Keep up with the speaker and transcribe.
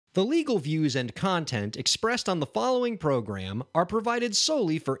The legal views and content expressed on the following program are provided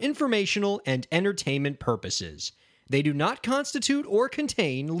solely for informational and entertainment purposes. They do not constitute or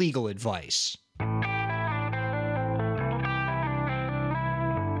contain legal advice.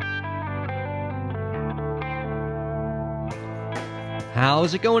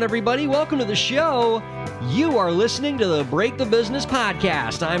 How's it going, everybody? Welcome to the show. You are listening to the Break the Business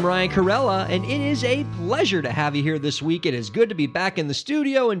podcast. I'm Ryan Carella, and it is a pleasure to have you here this week. It is good to be back in the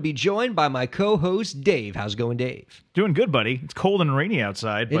studio and be joined by my co-host, Dave. How's it going, Dave? Doing good, buddy. It's cold and rainy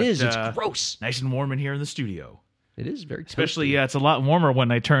outside. But, it is. It's gross. Nice and warm in here in the studio. It is very toasty. Especially, it's a lot warmer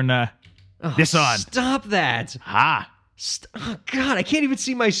when I turn this on. Stop that. Oh, God, I can't even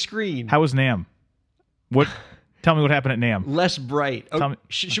see my screen. How was NAMM? Tell me what happened at NAMM. Less bright. Oh,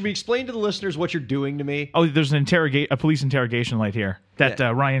 should we explain to the listeners what you're doing to me? Oh, there's a police interrogation light here that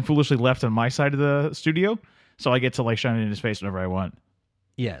Ryan foolishly left on my side of the studio, so I get to shine it in his face whenever I want.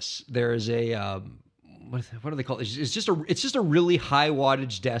 Yes, there is a what do they call it? It's just a really high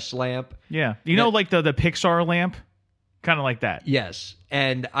wattage desk lamp. Yeah, like the Pixar lamp, kind of like that. Yes,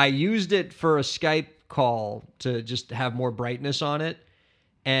 and I used it for a Skype call to just have more brightness on it.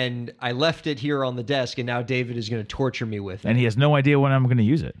 And I left it here on the desk, and now David is going to torture me with it. And he has no idea when I'm going to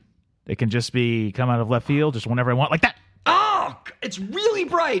use it. It can just come out of left field, just whenever I want, like that. Oh, it's really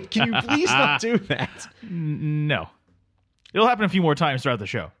bright. Can you please not do that? No. It'll happen a few more times throughout the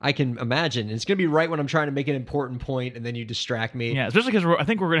show. I can imagine. It's going to be right when I'm trying to make an important point, and then you distract me. Yeah, especially because I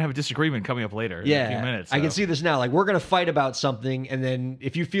think we're going to have a disagreement coming up later in a few minutes. So. I can see this now. We're going to fight about something, and then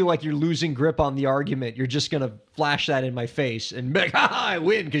if you feel like you're losing grip on the argument, you're just going to flash that in my face and be like, I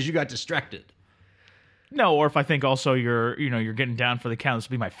win because you got distracted. No, or if I think also you're getting down for the count, this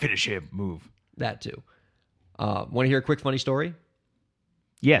will be my finish him move. That too. Want to hear a quick funny story?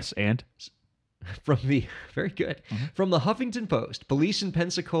 Yes, and... Very good. Mm-hmm. From the Huffington Post, police in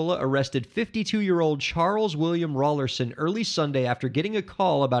Pensacola arrested 52-year-old Charles William Rollerson early Sunday after getting a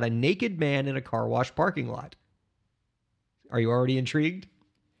call about a naked man in a car wash parking lot. Are you already intrigued?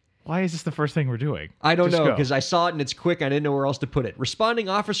 Why is this the first thing we're doing? I don't know, because I saw it and it's quick. I didn't know where else to put it. Responding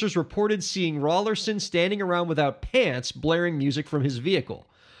officers reported seeing Rollerson standing around without pants, blaring music from his vehicle.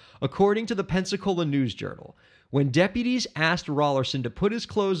 According to the Pensacola News Journal, when deputies asked Rollerson to put his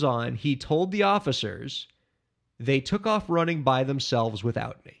clothes on, he told the officers, they took off running by themselves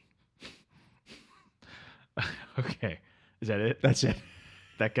without me. Okay. Is that it? That's it.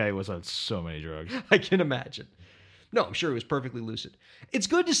 That guy was on so many drugs. I can imagine. No, I'm sure he was perfectly lucid. It's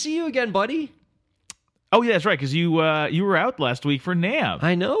good to see you again, buddy. Oh, yeah, that's right, because you were out last week for NAMM.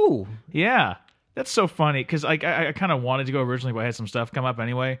 I know. Yeah. That's so funny, because I kind of wanted to go originally, but I had some stuff come up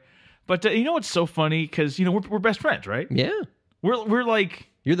anyway. But you know what's so funny? Because we're best friends, right? Yeah, we're like,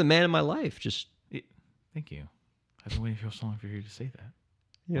 you're the man in my life. Thank you. I've been waiting for so long for you to say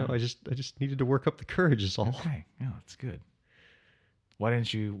that. I just needed to work up the courage. Is all. Okay, yeah, that's good. Why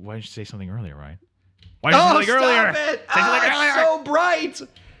didn't you say something earlier, Ryan? Why didn't you say something earlier? Stop it! It's so bright.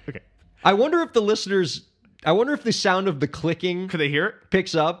 Okay. I wonder if the sound of the clicking could they hear it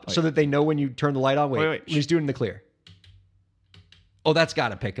picks up so that they know when you turn the light on. Wait. He's doing the clear. Oh, that's got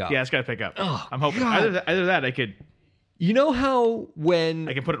to pick up. Yeah, it's got to pick up. Oh, I'm hoping. God. Either that, I could... You know how when...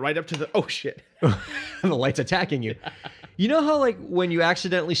 I can put it right up to the... Oh, shit. The light's attacking you. You know how when you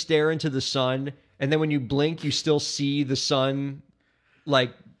accidentally stare into the sun, and then when you blink, you still see the sun,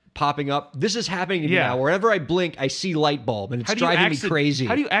 popping up? This is happening to me now. Wherever I blink, I see light bulb, and it's driving me crazy.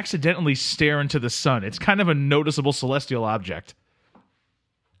 How do you accidentally stare into the sun? It's kind of a noticeable celestial object.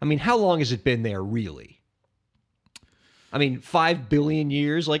 I mean, how long has it been there, really? 5 billion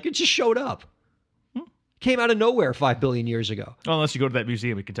years? It just showed up. Came out of nowhere 5 billion years ago. Well, unless you go to that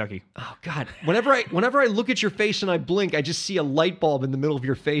museum in Kentucky. Oh, God. Whenever I look at your face and I blink, I just see a light bulb in the middle of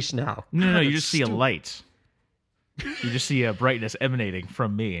your face now. No, you just see a light. You just see a brightness emanating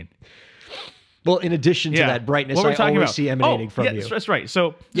from me. Well, in addition to that brightness, I always see emanating from you. That's right.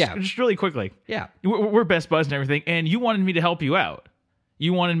 So, just really quickly. Yeah. We're best buds and everything, and you wanted me to help you out.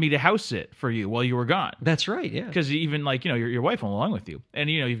 You wanted me to house sit for you while you were gone. That's right, yeah. Because even your wife went along with you, and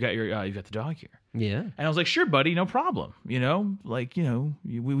you've got the dog here. Yeah. And I was like, sure, buddy, no problem. We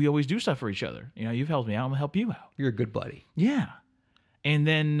always do stuff for each other. You've helped me out, I'm gonna help you out. You're a good buddy. Yeah. And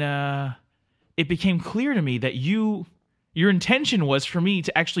then it became clear to me that your intention was for me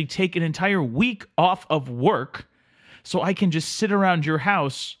to actually take an entire week off of work, so I can just sit around your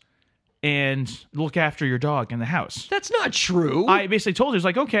house and look after your dog in the house. That's not true. I basically told her, it's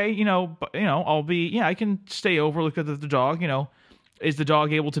like, okay, I'll be, I can stay over, look at the dog, Is the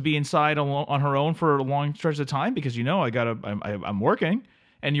dog able to be inside on her own for a long stretch of time? Because, I'm working.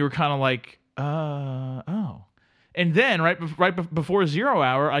 And you were kind of like, oh. And then before 0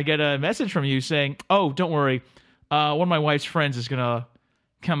 hour, I get a message from you saying, "Oh, don't worry, one of my wife's friends is gonna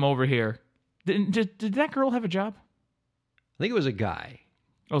come over here." Did that girl have a job? I think it was a guy.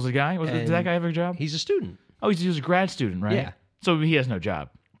 Oh, it was a guy? Did that guy have a job? He's a student. Oh, he's a grad student, right? Yeah. So he has no job.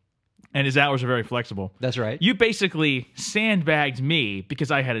 And his hours are very flexible. That's right. You basically sandbagged me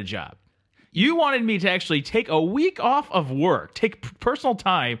because I had a job. You wanted me to actually take a week off of work, take personal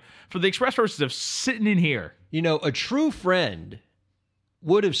time for the express purposes of sitting in here. You know, a true friend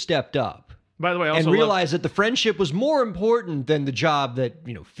would have stepped up. By the way, I also realized that the friendship was more important than the job that,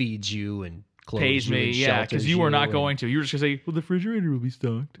 feeds you and clothes pays you me, and yeah, because you were not and going to. You were just going to say, well, the refrigerator will be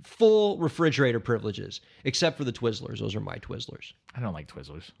stocked. full refrigerator privileges, except for the Twizzlers. Those are my Twizzlers. I don't like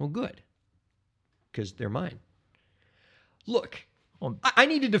Twizzlers. Well, good. Because they're mine. Look, Well, I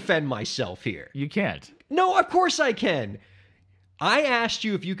need to defend myself here. You can't. No, of course I can. I asked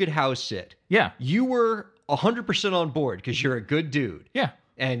you if you could house sit. Yeah. You were 100% on board because you're a good dude. Yeah.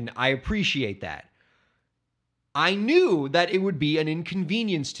 And I appreciate that. I knew that it would be an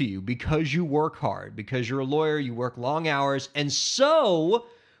inconvenience to you because you work hard, because you're a lawyer, you work long hours. And so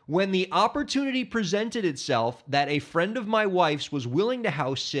when the opportunity presented itself that a friend of my wife's was willing to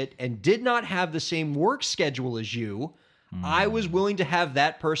house sit and did not have the same work schedule as you, I was willing to have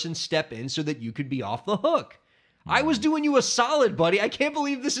that person step in so that you could be off the hook. I was doing you a solid, buddy. I can't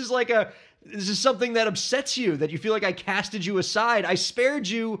believe this is something that upsets you, that you feel like I casted you aside. I spared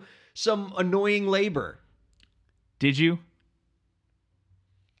you some annoying labor. Did you?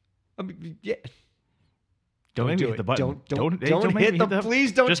 I mean, yeah. Don't make me do hit it. the button. Don't make hit me the.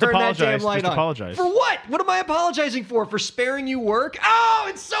 Please don't just turn apologize. that damn light just on. Apologize. For what? What am I apologizing for? For sparing you work? Oh,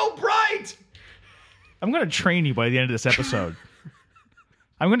 it's so bright. I'm going to train you by the end of this episode.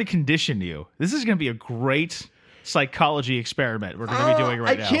 I'm going to condition you. This is going to be a great psychology experiment we're going to be doing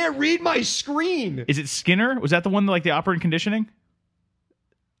right now. I can't read my screen. Is it Skinner? Was that the one like the operant conditioning?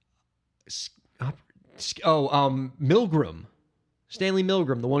 Milgram. Stanley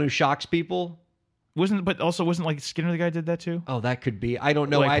Milgram, the one who shocks people. Wasn't like Skinner the guy who did that too? Oh, that could be. I don't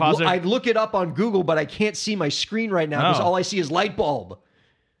know. Like, I'd look it up on Google, but I can't see my screen right now because all I see is light bulb.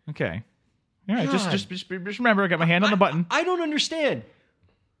 Okay. All right. Just remember, I got my hand on the button. I don't understand.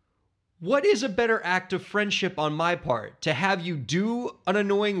 What is a better act of friendship on my part? To have you do an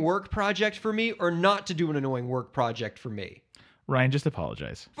annoying work project for me or not to do an annoying work project for me? Ryan, just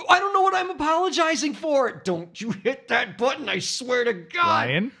apologize. I don't know what I'm apologizing for. Don't you hit that button, I swear to God.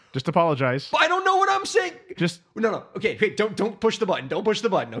 Ryan, just apologize. I don't know what I'm saying. Just No. Okay, hey, don't push the button. Don't push the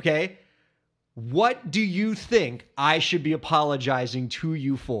button, okay? What do you think I should be apologizing to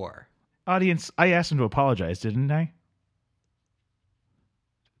you for? Audience, I asked him to apologize, didn't I?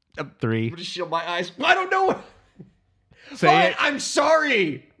 3. I'm gonna shield my eyes. I don't know. Say Fine, it. I'm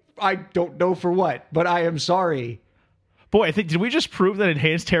sorry. I don't know for what, but I am sorry. Boy, did we just prove that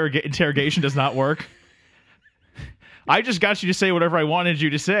enhanced interrogation does not work? I just got you to say whatever I wanted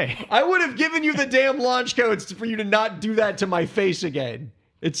you to say. I would have given you the damn launch codes for you to not do that to my face again.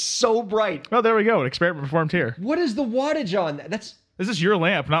 It's so bright. Well, there we go. An experiment performed here. What is the wattage on that? This is your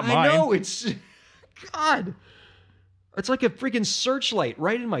lamp, not mine. I know, it's... God. It's like a freaking searchlight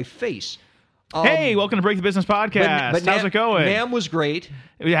right in my face. Hey, welcome to Break the Business Podcast. But How's it going? Nam was great.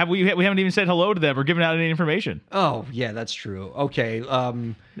 We haven't even said hello to them or given out any information. Oh, yeah, that's true. Okay.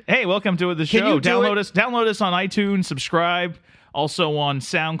 Hey, welcome to the show. Download us on iTunes, subscribe. Also on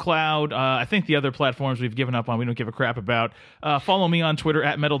SoundCloud. I think the other platforms we've given up on, we don't give a crap about. Follow me on Twitter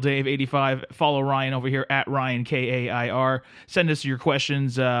at MetalDave85. Follow Ryan over here at Ryan Kair. Send us your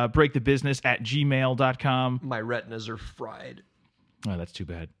questions. breakthebusiness@gmail.com. My retinas are fried. Oh, that's too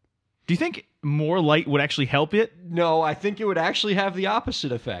bad. Do you think more light would actually help it? No, I think it would actually have the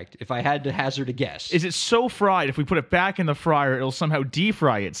opposite effect if I had to hazard a guess. Is it so fried, if we put it back in the fryer, it'll somehow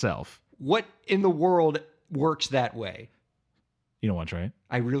de-fry itself? What in the world works that way? You don't want to try it?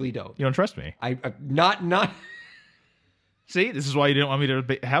 I really don't. You don't trust me? I not. See, this is why you didn't want me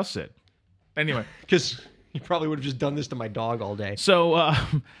to house sit. Anyway. Because you probably would have just done this to my dog all day. So,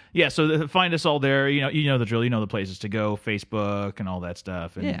 so find us all there. You know the drill. You know the places to go, Facebook and all that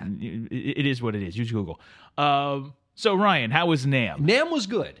stuff. And yeah. It is what it is. Use Google. So, Ryan, how was NAMM? NAMM was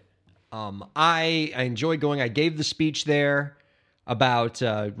good. I enjoyed going. I gave the speech there about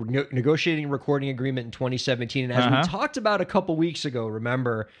negotiating a recording agreement in 2017. And as we talked about a couple weeks ago,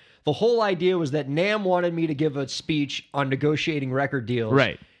 remember, the whole idea was that NAMM wanted me to give a speech on negotiating record deals.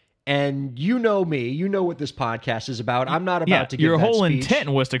 Right. And you know me. You know what this podcast is about. I'm not about to give your that whole speech. intent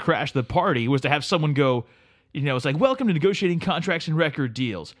was to crash the party, was to have someone go, it's like, welcome to negotiating contracts and record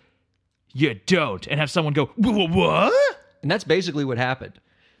deals. You don't. And have someone go, what? And that's basically what happened.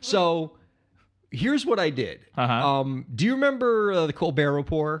 So here's what I did. Uh-huh. Do you remember the Colbert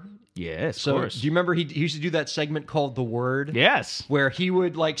Report? Yes, So of course. do you remember he used to do that segment called The Word? Yes. Where he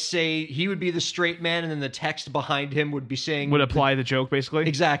would like say he would be the straight man, and then the text behind him would be saying Would apply the joke, basically?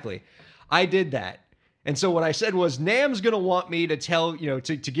 Exactly. I did that. And so what I said was, Nam's going to want me to tell,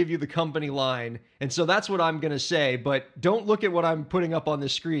 to give you the company line. And so that's what I'm going to say. But don't look at what I'm putting up on the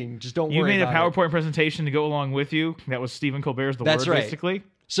screen. Just don't You worry made a about PowerPoint presentation to go along with you. That was Stephen Colbert's The That's Word, right. basically.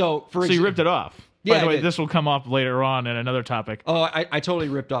 So you ripped it off. Yeah, By the I way, did. this will come up later on in another topic. Oh, I totally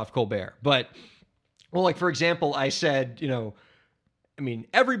ripped off Colbert. But, well, like, for example, I said,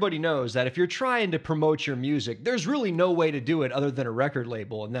 everybody knows that if you're trying to promote your music, there's really no way to do it other than a record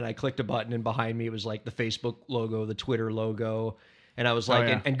label. And then I clicked a button, and behind me it was like the Facebook logo, the Twitter logo. And I was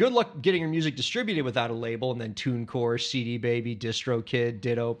like, and good luck getting your music distributed without a label. And then TuneCore, CD Baby, DistroKid,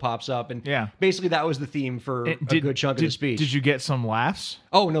 Ditto pops up. And basically that was the theme for a good chunk of the speech. Did you get some laughs?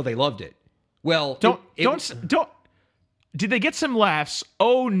 Oh, no, they loved it. Well, don't. Did they get some laughs?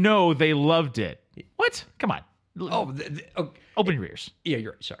 Oh, no, they loved it. What? Come on. Open your ears. Yeah,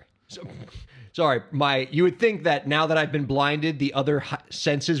 you're right. Sorry. Sorry. You would think that now that I've been blinded, the other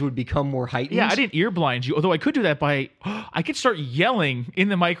senses would become more heightened. Yeah, I didn't ear blind you, although I could do that I could start yelling in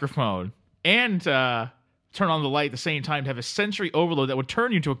the microphone and turn on the light at the same time to have a sensory overload that would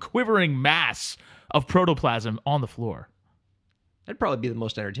turn you into a quivering mass of protoplasm on the floor. That'd probably be the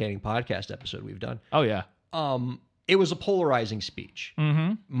most entertaining podcast episode we've done. Oh, yeah. It was a polarizing speech.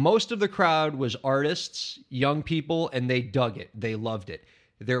 Mm-hmm. Most of the crowd was artists, young people, and they dug it. They loved it.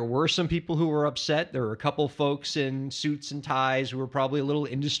 There were some people who were upset. There were a couple folks in suits and ties who were probably a little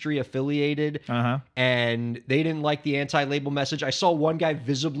industry affiliated, and they didn't like the anti-label message. I saw one guy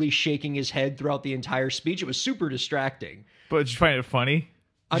visibly shaking his head throughout the entire speech. It was super distracting. But did you find it funny?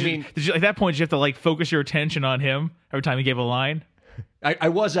 Did you at that point, did you have to like focus your attention on him every time he gave a line? I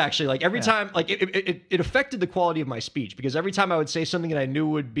was actually like every time, like it affected the quality of my speech, because every time I would say something that I knew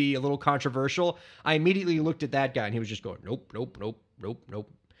would be a little controversial, I immediately looked at that guy and he was just going, nope, nope, nope, nope,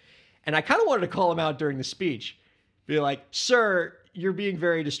 nope. And I kind of wanted to call him out during the speech, be like, sir, you're being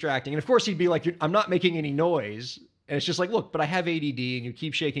very distracting. And of course he'd be like, I'm not making any noise. And it's just like, look, but I have ADD, and you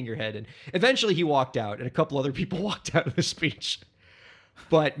keep shaking your head. And eventually he walked out, and a couple other people walked out of the speech.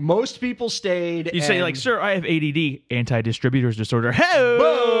 But most people stayed. You say like, sir, I have ADD, anti-distributor's disorder. Hey,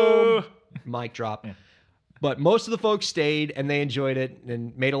 boom, mic drop. Yeah. But most of the folks stayed, and they enjoyed it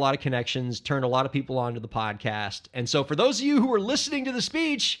and made a lot of connections, turned a lot of people onto the podcast. And so for those of you who are listening to the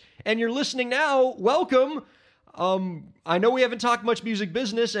speech and you're listening now, welcome. I know we haven't talked much music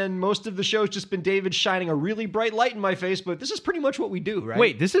business, and most of the show's just been David shining a really bright light in my face, but this is pretty much what we do, right?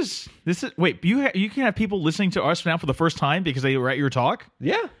 Wait, you can have people listening to us now for the first time because they were at your talk?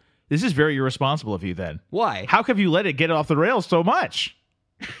 Yeah. This is very irresponsible of you then. Why? How have you let it get off the rails so much?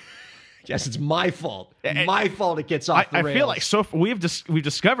 Yes, it's my fault. My fault it gets off the rails. I feel like we've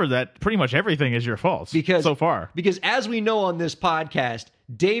discovered that pretty much everything is your fault so far. Because as we know on this podcast,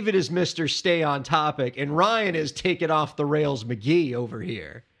 David is Mr. Stay on Topic, and Ryan is Take It Off the Rails McGee over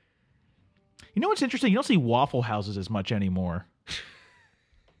here. You know what's interesting? You don't see Waffle Houses as much anymore.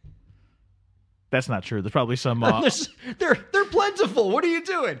 That's not true. There's probably some... They're plentiful. What are you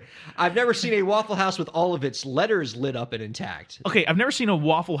doing? I've never seen a Waffle House with all of its letters lit up and intact. Okay, I've never seen a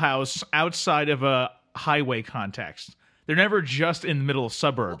Waffle House outside of a highway context. They're never just in the middle of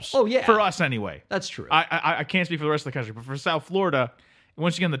suburbs. Oh, yeah. For us, anyway. That's true. I can't speak for the rest of the country, but for South Florida,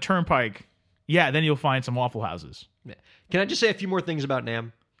 once you get on the turnpike, then you'll find some Waffle Houses. Can I just say a few more things about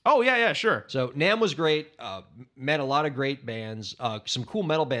NAMM? Oh, yeah, sure. So NAMM was great. Met a lot of great bands. Some cool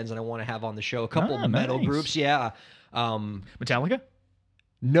metal bands that I want to have on the show. A couple of metal groups, yeah. Metallica?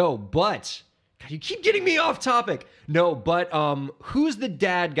 No, but... God, you keep getting me off topic. No, but who's the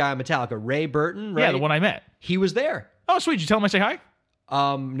dad guy in Metallica? Ray Burton, right? Yeah, the one I met. He was there. Oh, sweet. Did you tell him I say hi?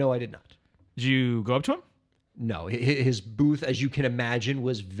 No, I did not. Did you go up to him? No, his booth, as you can imagine,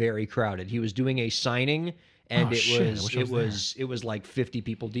 was very crowded. He was doing a signing, and it was like 50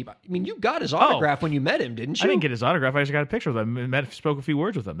 people deep. I mean, you got his autograph when you met him, didn't you? I didn't get his autograph. I just got a picture of him. Spoke a few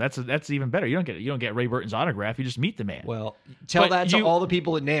words with him. That's even better. You don't get Ray Burton's autograph. You just meet the man. Well, tell that to all the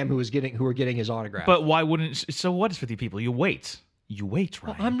people at NAMM who were getting his autograph. But why wouldn't? So what is 50 people? You wait, Ryan.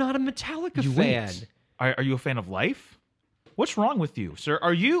 Well, I'm not a Metallica fan. Wait. Are you a fan of life? What's wrong with you, sir?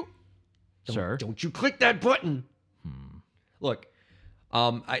 Are you? Sir, don't you click that button. Look,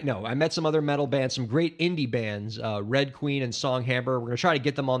 I met some other metal bands, some great indie bands, Red Queen and Songhammer. We're going to try to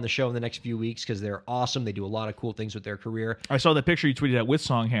get them on the show in the next few weeks because they're awesome. They do a lot of cool things with their career. I saw that picture you tweeted out with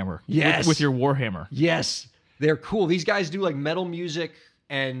Songhammer. Yes. With your Warhammer. Yes. They're cool. These guys do like metal music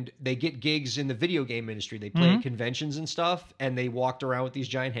and they get gigs in the video game industry. They play at conventions and stuff, and they walked around with these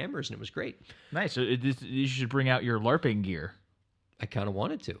giant hammers, and it was great. Nice. So you should bring out your LARPing gear. I kind of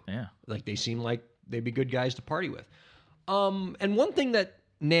wanted to. Yeah. Like, they seem like they'd be good guys to party with. And one thing that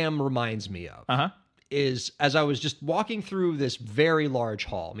NAMM reminds me of is, as I was just walking through this very large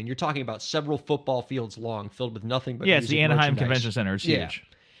hall, I mean, you're talking about several football fields long, filled with nothing but it's the music Anaheim merchandise. Convention Center. It's huge.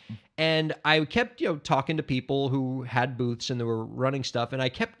 And I kept, talking to people who had booths and they were running stuff, and I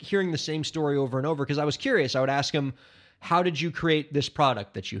kept hearing the same story over and over because I was curious. I would ask them, how did you create this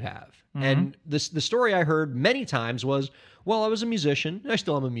product that you have? And the story I heard many times was, well, I was a musician. I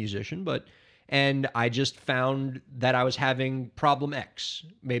still am a musician, and I just found that I was having problem X.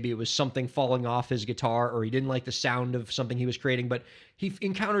 Maybe it was something falling off his guitar, or he didn't like the sound of something he was creating, but he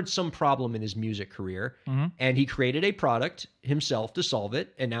encountered some problem in his music career, and he created a product himself to solve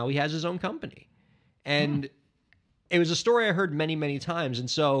it, and now he has his own company. And it was a story I heard many, many times, and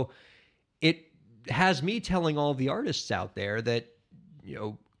so it has me telling all of the artists out there that,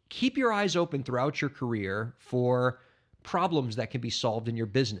 keep your eyes open throughout your career for problems that can be solved in your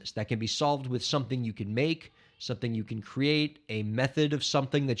business, that can be solved with something you can make, something you can create, a method of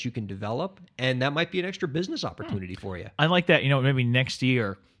something that you can develop, and that might be an extra business opportunity for you. I like that. Maybe next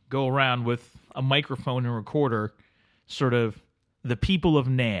year, go around with a microphone and recorder, sort of the people of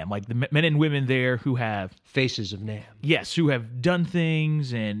NAMM, like the men and women there who have faces of NAMM. Yes, who have done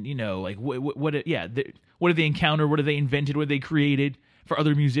things, and like what have they encountered? What have they invented? What have they created for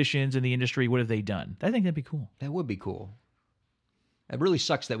other musicians in the industry? What have they done? I think that'd be cool. That would be cool. It really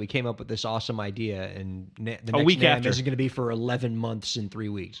sucks that we came up with this awesome idea, and the next week NAMM after isn't going to be for 11 months and 3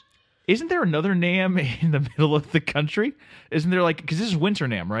 weeks. Isn't there another NAMM in the middle of the country? Isn't there because this is winter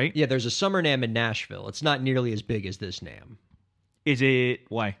NAMM, right? Yeah, there's a summer NAMM in Nashville. It's not nearly as big as this NAMM. Is it?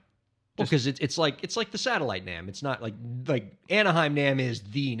 Why? Well, because it's like the satellite NAMM. It's not like Anaheim NAMM is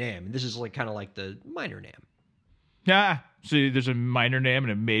the NAMM. This is kind of like the minor NAMM. So there's a minor NAMM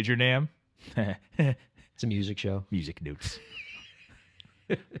and a major NAMM. It's a music show. Music notes.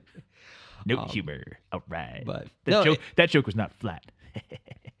 Note humor. All right. But that joke was not flat.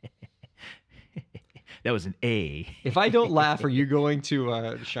 That was an A. If I don't laugh, are you going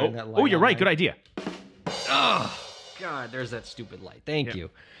to shine that light? Oh, you're right. Good idea. Oh, God, there's that stupid light. Thank you.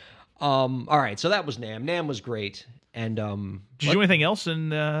 All right, so that was NAMM. NAMM was great. And did you do anything else in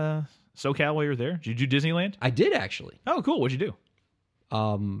SoCal while you were there? Did you do Disneyland? I did, actually. Oh, cool. What'd you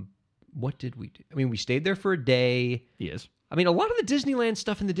do? What did we do? I mean, we stayed there for a day. Yes. I mean, a lot of the Disneyland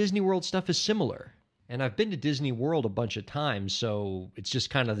stuff and the Disney World stuff is similar. And I've been to Disney World a bunch of times, so it's just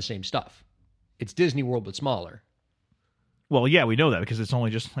kind of the same stuff. It's Disney World, but smaller. Well, yeah, we know that because it's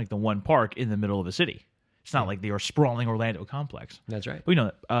only just like the one park in the middle of a city. It's not like the sprawling Orlando complex. That's right. We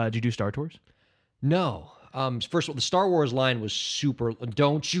know that. Did you do Star Tours? No. First of all, the Star Wars line was super...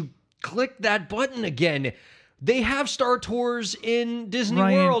 Don't you click that button again. They have Star Tours in Disney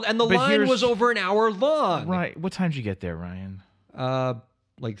World, and the line was over an hour long. Right. What time did you get there, Ryan?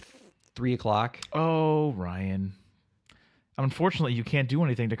 3 o'clock. Oh, Ryan. Unfortunately, you can't do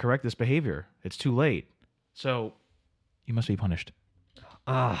anything to correct this behavior. It's too late. So, you must be punished.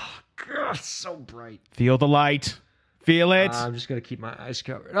 Ah, God, so bright. Feel the light. Feel it. I'm just going to keep my eyes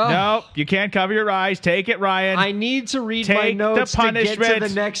covered. Oh. No, you can't cover your eyes. Take it, Ryan. I need to read my notes to get to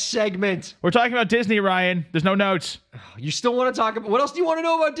the next segment. We're talking about Disney, Ryan. There's no notes. You still want to talk about... What else do you want to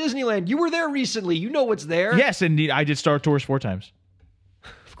know about Disneyland? You were there recently. You know what's there. Yes, indeed. I did Star Tours 4 times.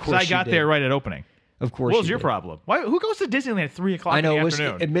 Of course I got there right at opening. Of course. What was your problem? Who goes to Disneyland at 3 o'clock in the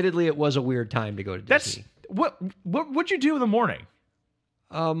afternoon? Admittedly, it was a weird time to go to Disney. What'd you do in the morning?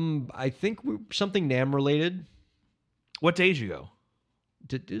 I think something NAMM related. What day did you go?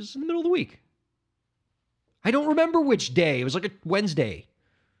 It was in the middle of the week. I don't remember which day. It was like a Wednesday.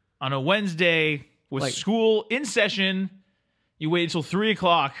 On a Wednesday with school in session, you waited until 3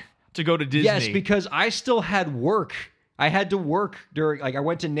 o'clock to go to Disney. Yes, because I still had work. I had to work during, I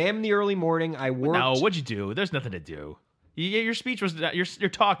went to NAMM in the early morning. I worked. No, what'd you do? There's nothing to do. Your speech was, your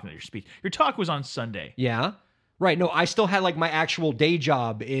talk, not your speech. Your talk was on Sunday. Yeah. Right. No, I still had my actual day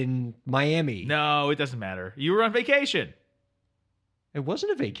job in Miami. No, it doesn't matter. You were on vacation. It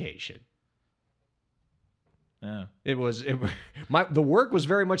wasn't a vacation. Yeah. The work was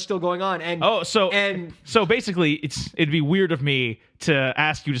very much still going on. And so basically it'd be weird of me to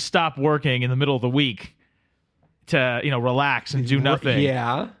ask you to stop working in the middle of the week to, relax and do nothing.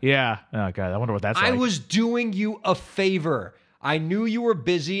 Yeah. Yeah. Oh God, I wonder what that's like. I was doing you a favor. I knew you were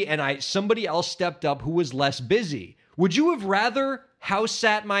busy, and somebody else stepped up who was less busy. Would you have rather house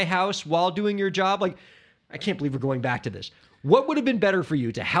sat my house while doing your job? I can't believe we're going back to this. What would have been better for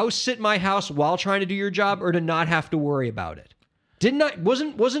you, to house sit my house while trying to do your job, or to not have to worry about it?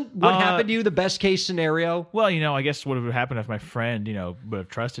 Wasn't what happened to you the best case scenario? Well, I guess what would happen if my friend, would have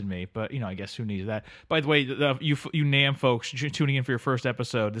trusted me. But, I guess who needs that? By the way, you NAMM folks tuning in for your first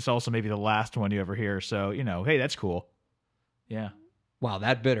episode, this also may be the last one you ever hear. So, hey, that's cool. Yeah. Wow,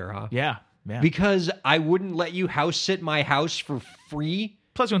 that bitter, huh? Yeah. Because I wouldn't let you house sit my house for free?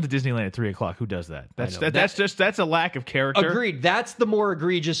 Plus, you went to Disneyland at 3 o'clock. Who does that? That's a lack of character. Agreed. That's the more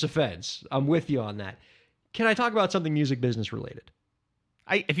egregious offense. I'm with you on that. Can I talk about something music business related?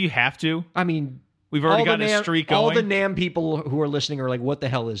 If you have to. I mean, we've already got a streak going. All the NAMM people who are listening are like, what the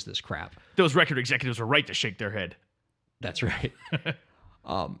hell is this crap? Those record executives are right to shake their head. That's right.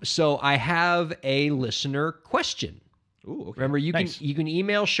 So I have a listener question. Ooh, okay. Remember, you can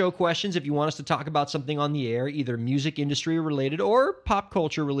email show questions if you want us to talk about something on the air, either music industry related or pop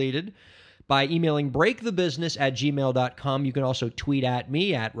culture related, by emailing breakthebusiness@gmail.com. You can also tweet at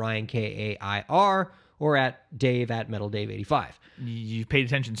me at RyanKair or at Dave at MetalDave85. You paid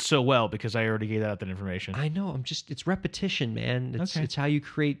attention so well because I already gave out that information. I know. It's repetition, man. It's how you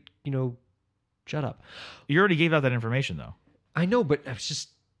create, shut up. You already gave out that information, though. I know, but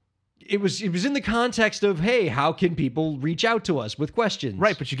it was in the context of, hey, how can people reach out to us with questions?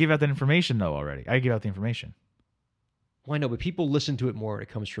 Right, but you gave out that information, though, already. I gave out the information. Well, I know, but people listen to it more when it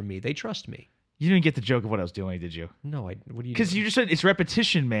comes from me. They trust me. You didn't get the joke of what I was doing, did you? No, what do you? Because you just said it's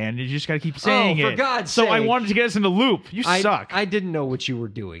repetition, man. You just got to keep saying it. Oh, for God's sake. So I wanted to get us in the loop. You suck. I didn't know what you were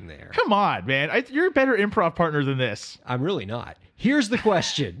doing there. Come on, man. You're a better improv partner than this. I'm really not. Here's the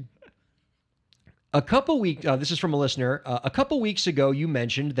question. This is from a listener. A couple weeks ago, you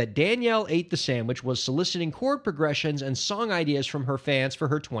mentioned that Danielle Ate the Sandwich was soliciting chord progressions and song ideas from her fans for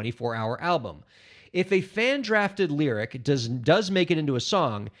her 24-hour album. If a fan-drafted lyric does make it into a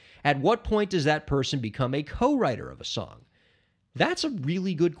song, at what point does that person become a co-writer of a song? That's a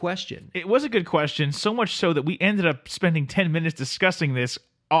really good question. It was a good question, so much so that we ended up spending 10 minutes discussing this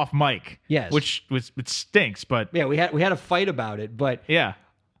off mic. Yes. Which it stinks, but... Yeah, we had a fight about it, but... Yeah.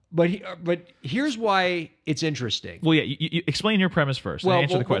 But here's why it's interesting. Well, yeah, you explain your premise first and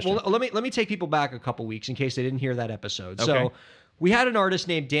answer the question. Well, let me take people back a couple weeks in case they didn't hear that episode. Okay. So we had an artist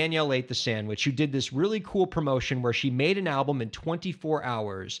named Danielle Ate the Sandwich who did this really cool promotion where she made an album in 24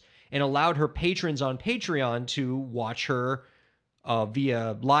 hours and allowed her patrons on Patreon to watch her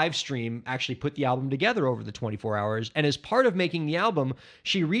via live stream actually put the album together over the 24 hours. And as part of making the album,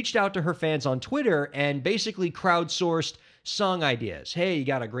 she reached out to her fans on Twitter and basically crowdsourced song ideas. Hey, you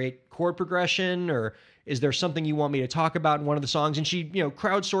got a great chord progression, or is there something you want me to talk about in one of the songs? And she,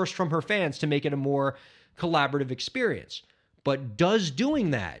 crowdsourced from her fans to make it a more collaborative experience. But does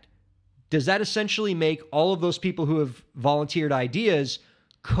that essentially make all of those people who have volunteered ideas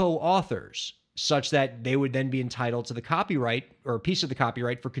co-authors, such that they would then be entitled to the copyright or a piece of the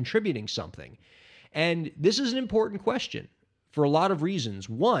copyright for contributing something? And this is an important question for a lot of reasons.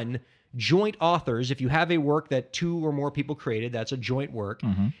 One, joint authors, if you have a work that 2 or more people created, that's a joint work.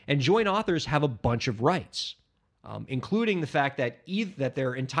 Mm-hmm. And joint authors have a bunch of rights, including the fact that that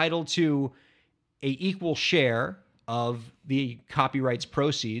they're entitled to a equal share of the copyright's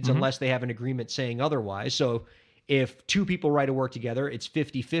proceeds, mm-hmm. unless they have an agreement saying otherwise. So if 2 people write a work together, it's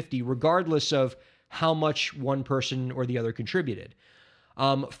 50-50, regardless of how much one person or the other contributed.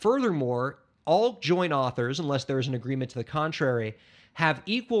 Furthermore, all joint authors, unless there's an agreement to the contrary, have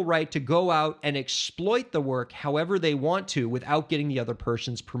equal right to go out and exploit the work however they want to without getting the other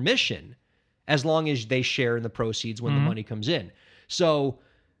person's permission, as long as they share in the proceeds when mm-hmm. the money comes in. So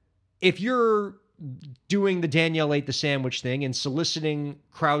if you're doing the Danielle Ate the Sandwich thing and soliciting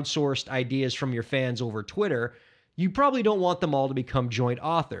crowdsourced ideas from your fans over Twitter, you probably don't want them all to become joint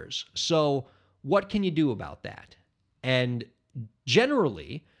authors. So what can you do about that? And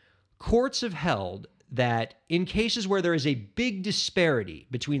generally, courts have held that in cases where there is a big disparity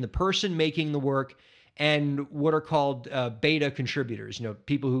between the person making the work and what are called beta contributors,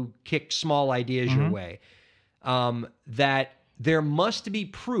 people who kick small ideas mm-hmm. your way, that there must be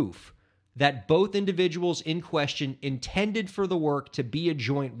proof that both individuals in question intended for the work to be a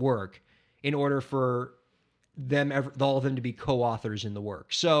joint work in order for all of them to be co-authors in the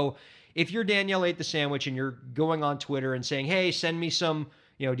work. So if you're Danielle Ate the Sandwich and you're going on Twitter and saying, hey, send me some...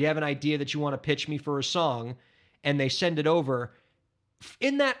 do you have an idea that you want to pitch me for a song? And they send it over.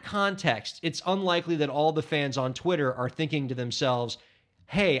 In that context, it's unlikely that all the fans on Twitter are thinking to themselves,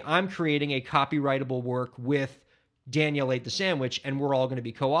 hey, I'm creating a copyrightable work with Danielle Ate the Sandwich, and we're all going to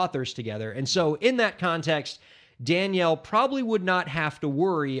be co-authors together. And so in that context, Danielle probably would not have to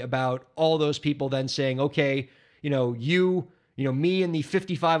worry about all those people then saying, okay, me and the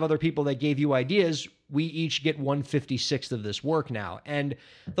 55 other people that gave you ideas, we each get 1/56th of this work now. And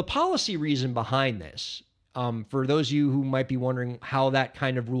the policy reason behind this, for those of you who might be wondering how that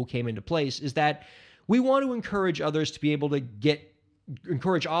kind of rule came into place, is that we want to encourage authors to be able to get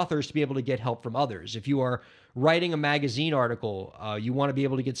help from others. If you are writing a magazine article, you want to be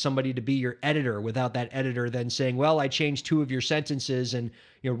able to get somebody to be your editor without that editor then saying, well, I changed 2 of your sentences and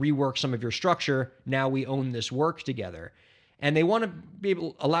rework some of your structure. Now we own this work together. And they want to be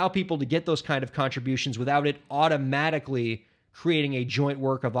able to allow people to get those kind of contributions without it automatically creating a joint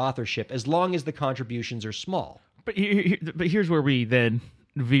work of authorship, as long as the contributions are small. But here's where we then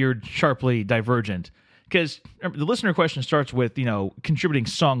veered sharply divergent. Because the listener question starts with, contributing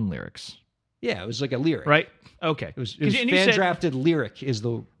song lyrics. Yeah, it was like a lyric. Right? Okay. It was fan-drafted lyric is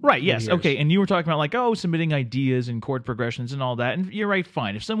the... Right, yes. Okay, and you were talking about submitting ideas and chord progressions and all that. And you're right,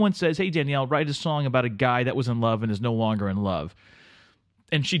 fine. If someone says, hey, Danielle, write a song about a guy that was in love and is no longer in love.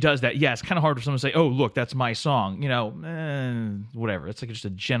 And she does that. Yeah, it's kind of hard for someone to say, oh, look, that's my song. Whatever. It's like just a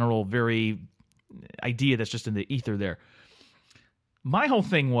general, very idea that's just in the ether there. My whole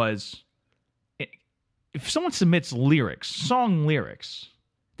thing was, if someone submits song lyrics,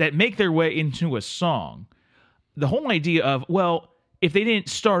 that make their way into a song, the whole idea of, if they didn't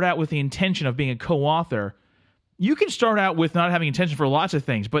start out with the intention of being a co-author, you can start out with not having intention for lots of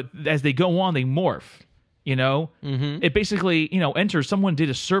things, but as they go on, they morph. It basically, enters someone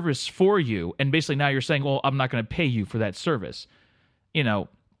did a service for you, and basically now you're saying, well, I'm not going to pay you for that service.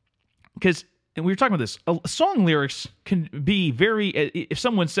 Because we were talking about this, song lyrics can be very, if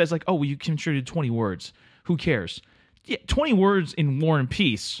someone says like, oh, well, you contributed 20 words, who cares? Yeah, 20 words in War and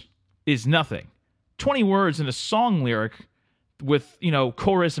Peace is nothing. 20 words in a song lyric with,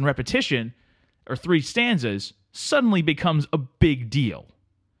 chorus and repetition, or 3 stanzas, suddenly becomes a big deal.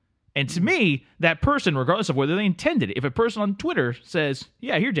 And to me, that person, regardless of whether they intended it, if a person on Twitter says,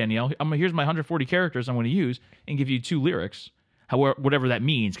 yeah, here, Danielle, here's my 140 characters I'm going to use and give you 2 lyrics, whatever that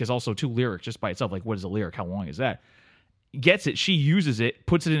means, because also 2 lyrics just by itself, like what is a lyric? How long is that? Gets it, she uses it,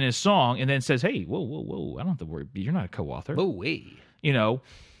 puts it in his song, and then says, hey, whoa, I don't have to worry, you're not a co-author. Oh, wait.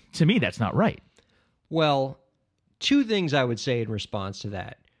 To me, that's not right. Well, 2 things I would say in response to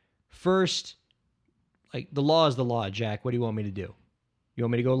that. First, the law is the law, Jack. What do you want me to do? You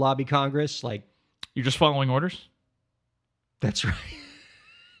want me to go lobby Congress? You're just following orders? That's right.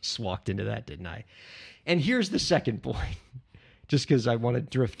 Just walked into that, didn't I? And here's the second point, just because I want to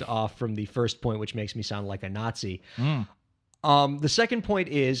drift off from the first point, which makes me sound like a Nazi. The second point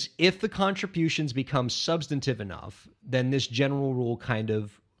is, if the contributions become substantive enough, then this general rule kind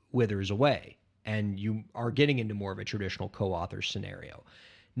of withers away, and you are getting into more of a traditional co-author scenario.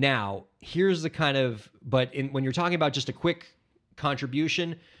 Now, here's the when you're talking about just a quick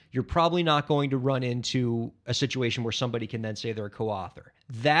contribution, you're probably not going to run into a situation where somebody can then say they're a co-author.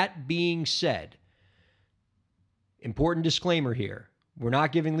 That being said, important disclaimer here, we're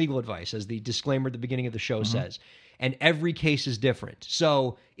not giving legal advice, as the disclaimer at the beginning of the show says, and every case is different.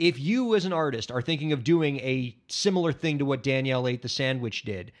 So if you as an artist are thinking of doing a similar thing to what Danielle Ate the Sandwich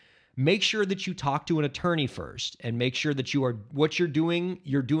did, make sure that you talk to an attorney first, and make sure that you're doing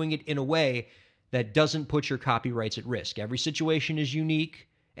it in a way that doesn't put your copyrights at risk. Every situation is unique,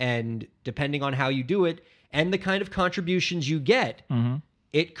 and depending on how you do it and the kind of contributions you get,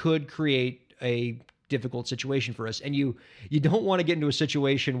 it could create a difficult situation for us. And you don't want to get into a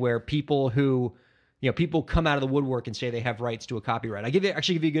situation where people come out of the woodwork and say they have rights to a copyright. I'll give you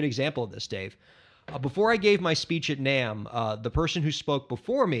a good example of this, Dave. Before I gave my speech at NAMM, the person who spoke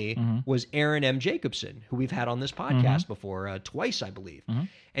before me was Erin M. Jacobson, who we've had on this podcast before, twice, I believe.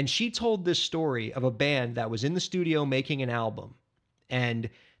 And she told this story of a band that was in the studio making an album. And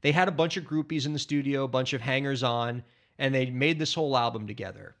they had a bunch of groupies in the studio, a bunch of hangers-on, and they made this whole album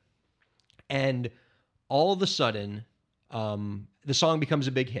together. And all of a sudden, the song becomes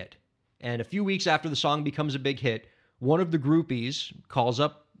a big hit. And a few weeks after the song becomes a big hit, one of the groupies calls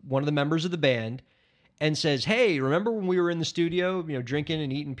up one of the members of the band and says, hey, remember when we were in the studio, drinking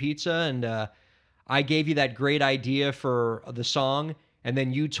and eating pizza, and I gave you that great idea for the song, and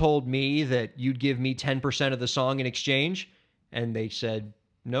then you told me that you'd give me 10% of the song in exchange? And they said,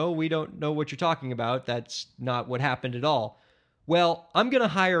 no, we don't know what you're talking about. That's not what happened at all. Well, I'm going to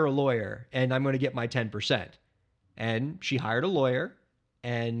hire a lawyer, and I'm going to get my 10%. And she hired a lawyer,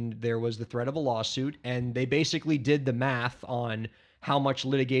 and there was the threat of a lawsuit, and they basically did the math on how much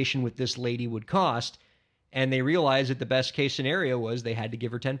litigation with this lady would cost, and they realized that the best case scenario was they had to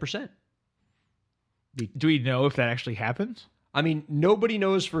give her 10%. Do we know if that actually happened? I mean, nobody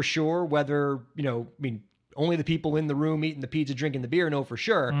knows for sure whether, only the people in the room eating the pizza, drinking the beer know for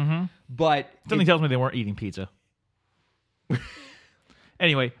sure. But something tells me they weren't eating pizza.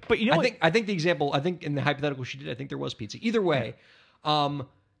 Anyway, but I think the example, in the hypothetical she did, I think there was pizza. Either way,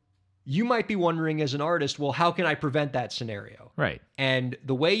 you might be wondering as an artist, well, how can I prevent that scenario? Right. And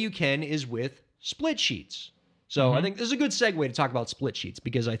the way you can is with split sheets. So I think this is a good segue to talk about split sheets,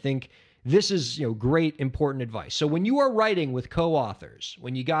 because I think this is, great, important advice. So when you are writing with co-authors,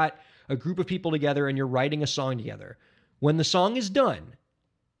 when you got a group of people together and you're writing a song together, when the song is done,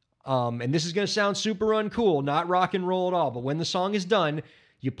 and this is going to sound super uncool, not rock and roll at all, but when the song is done,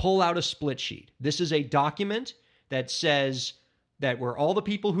 you pull out a split sheet. This is a document that says that where all the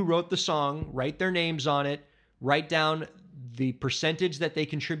people who wrote the song write their names on it, write down the percentage that they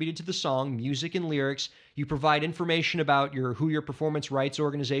contributed to the song, music and lyrics. You provide information about who your performance rights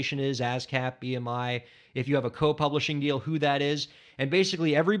organization is, ASCAP, BMI, if you have a co-publishing deal, who that is. And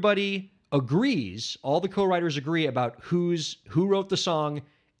basically everybody agrees, all the co-writers agree about who wrote the song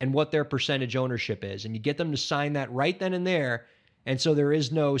and what their percentage ownership is. And you get them to sign that right then and there. And so there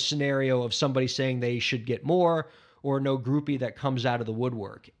is no scenario of somebody saying they should get more, or no groupie that comes out of the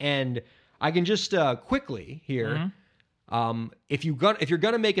woodwork. And I can just quickly here, if you're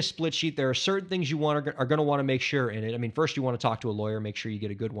going to make a split sheet, there are certain things you are going to want to make sure in it. I mean, first you want to talk to a lawyer, make sure you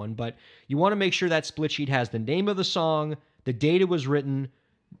get a good one, but you want to make sure that split sheet has the name of the song, the date it was written,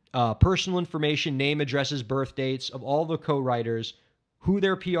 personal information, name, addresses, birth dates of all the co-writers, who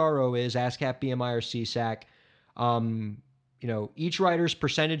their PRO is, ASCAP, BMI, or CSAC, each writer's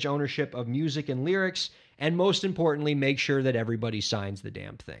percentage ownership of music and lyrics, and most importantly, make sure that everybody signs the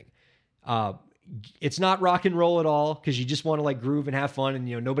damn thing. It's not rock and roll at all, because you just want to groove and have fun,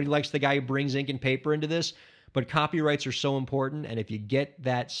 and nobody likes the guy who brings ink and paper into this, but copyrights are so important, and if you get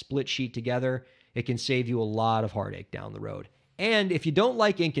that split sheet together, it can save you a lot of heartache down the road. And if you don't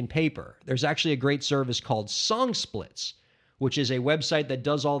like ink and paper, there's actually a great service called Song Splits, which is a website that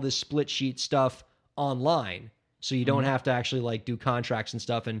does all this split sheet stuff online, so you don't have to actually do contracts and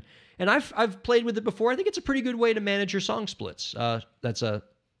stuff. And I've played with it before. I think it's a pretty good way to manage your song splits. That's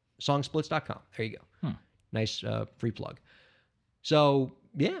songsplits.com. There you go. Nice free plug. So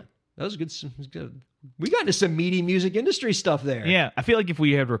yeah, that was good. We got into some meaty music industry stuff there. Yeah, I feel like if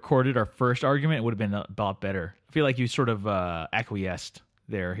we had recorded our first argument, it would have been a lot better. I feel like you sort of acquiesced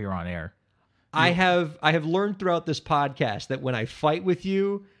here on air. I have learned throughout this podcast that when I fight with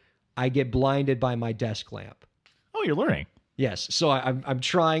you, I get blinded by my desk lamp. Oh, you're learning. Yes, so I'm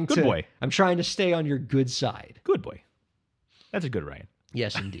trying good boy. I'm trying to stay on your good side. Good boy. That's a good Ryan.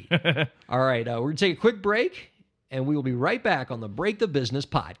 Yes, indeed. All right, we're going to take a quick break, and we will be right back on the Break the Business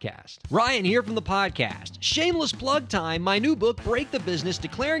podcast. Ryan here from the podcast. Shameless plug time. My new book, Break the Business,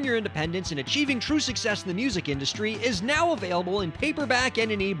 Declaring Your Independence and Achieving True Success in the Music Industry, is now available in paperback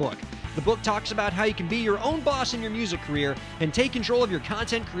and an ebook. The book talks about how you can be your own boss in your music career and take control of your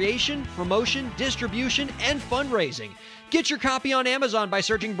content creation, promotion, distribution, and fundraising. Get your copy on Amazon by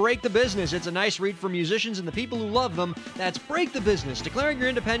searching Break the Business. It's a nice read for musicians and the people who love them. That's Break the Business, Declaring Your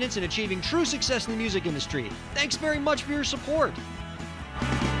Independence and Achieving True Success in the Music Industry. Thanks very much for your support.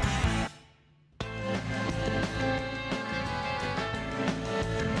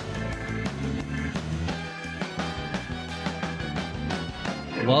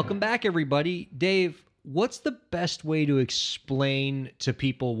 Welcome back, everybody. Dave, what's the best way to explain to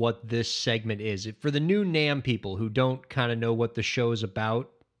people what this segment is? For the new NAMM people who don't kind of know what the show is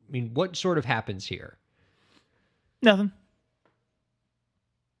about, I mean, what sort of happens here? Nothing.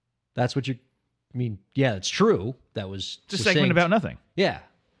 That's what yeah, it's true. That was it's a segment about nothing. Yeah.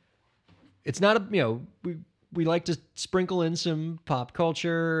 It's not we like to sprinkle in some pop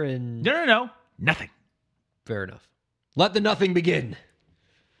culture and... No. Nothing. Fair enough. Let the nothing begin.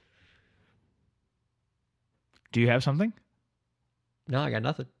 Do you have something? No, I got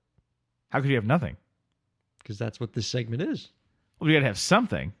nothing. How could you have nothing? Because that's what this segment is. Well, you got to have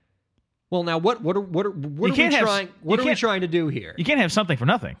something. Well, now what are we trying to do here? You can't have something for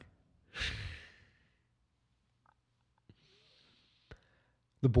nothing.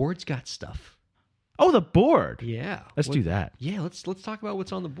 The board's got stuff. Oh, the board. Yeah. Let's do that. Yeah, let's talk about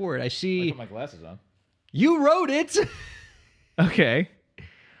what's on the board. I see. I put my glasses on. You wrote it. Okay.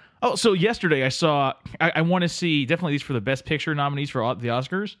 Oh, so yesterday I saw, I want to see, definitely these for the Best Picture nominees for the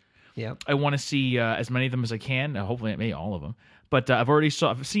Oscars. Yeah. I want to see as many of them as I can. Hopefully, maybe all of them. But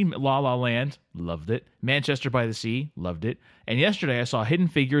I've seen La La Land, loved it. Manchester by the Sea, loved it. And yesterday I saw Hidden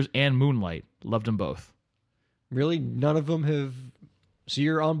Figures and Moonlight, loved them both. Really? None of them have... So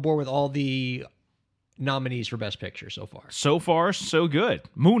you're on board with all the nominees for Best Picture so far? So far, so good.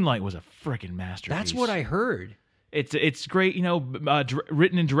 Moonlight was a freaking masterpiece. That's what I heard. It's great,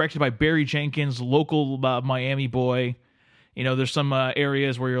 written and directed by Barry Jenkins, local Miami boy. There's some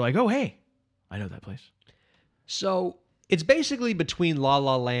areas where you're like, oh, hey, I know that place. So It's basically between La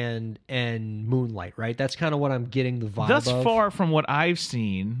La Land and Moonlight, right? That's kind of what I'm getting the vibe Thus of. far from what I've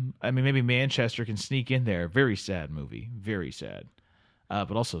seen, I mean, maybe Manchester can sneak in there. Very sad movie. Very sad.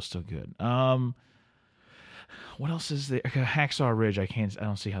 But also still good. What else is there? Hacksaw Ridge, I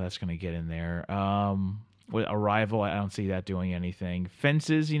don't see how that's going to get in there. Arrival, I don't see that doing anything.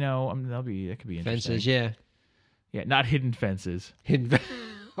 Fences, that could be interesting. Fences, yeah. Yeah, not Hidden Fences. Hidden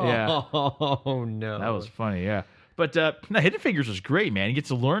Yeah. Oh, no. That was funny, yeah. But no, Hidden Figures was great, man. You get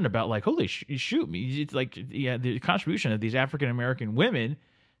to learn about, like, holy shoot, it's like, yeah, the contribution of these African-American women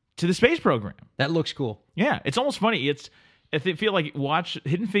to the space program. That looks cool. Yeah, it's almost funny. I feel like watch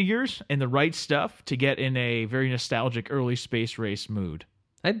Hidden Figures and the right stuff to get in a very nostalgic early space race mood.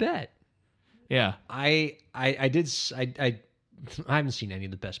 I bet. Yeah. I haven't seen any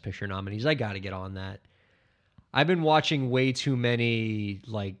of the Best Picture nominees. I got to get on that. I've been watching way too many,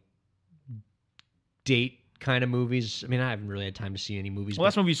 like, date kind of movies. I mean, I haven't really had time to see any movies. Well,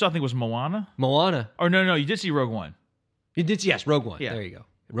 last movie you saw, I think, was Moana. Moana. Or no, you did see Rogue One. You did, yes, Rogue One. Yeah. There you go.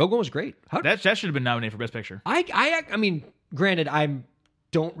 Rogue One was great. That should have been nominated for Best Picture. I mean, granted, I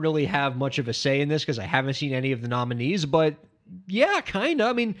don't really have much of a say in this because I haven't seen any of the nominees, but yeah, kind of.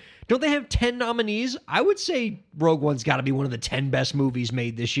 I mean, don't they have 10 nominees? I would say Rogue One's got to be one of the 10 best movies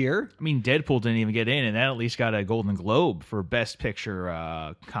made this year. I mean, Deadpool didn't even get in, and that at least got a Golden Globe for Best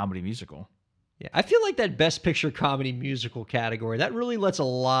Picture comedy musical. Yeah, I feel like that Best Picture comedy musical category, that really lets a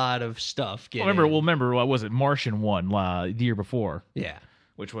lot of stuff get in. Remember, what was it? Martian won the year before. Yeah.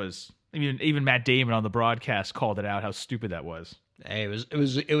 Which was, even Matt Damon on the broadcast called it out how stupid that was. Hey, it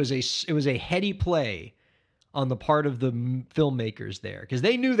was a heady play on the part of the filmmakers there because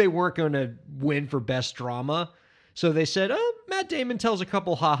they knew they weren't going to win for Best Drama. So they said, Matt Damon tells a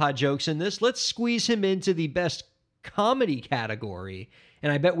couple haha jokes in this. Let's squeeze him into the Best Comedy category.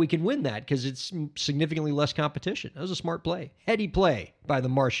 And I bet we can win that because it's significantly less competition. That was a smart play. Heady play by the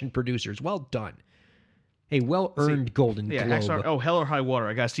Martian producers. Well done. A well-earned Golden Globe. Hell or High Water.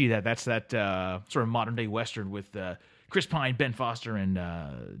 I got to see that. That's that sort of modern-day Western with Chris Pine, Ben Foster, and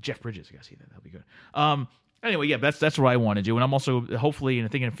Jeff Bridges. I got to see that. That'll be good. Anyway, yeah, that's what I want to do. And I'm also, hopefully, and I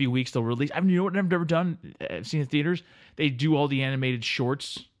think in a few weeks, they'll release. You know what I've never done? I've seen in theaters. They do all the animated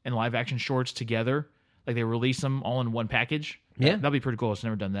shorts and live-action shorts together. Like, they release them all in one package. Yeah. That'd be pretty cool. I've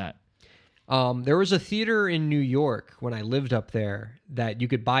never done that. There was a theater in New York when I lived up there that you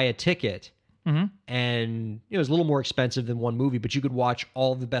could buy a ticket. Mm-hmm. And it was a little more expensive than one movie, but you could watch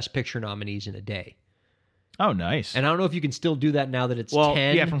all the Best Picture nominees in a day. Oh, nice. And I don't know if you can still do that now that it's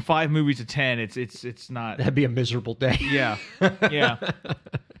 10. Yeah, from 5 movies to 10, it's not. That'd be a miserable day. Yeah, yeah.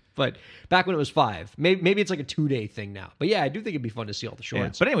 But back when it was 5, maybe it's like a 2-day thing now. But yeah, I do think it'd be fun to see all the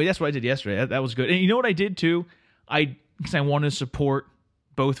shorts. Yeah. But anyway, that's what I did yesterday. That was good. And you know what I did too? Because I wanted to support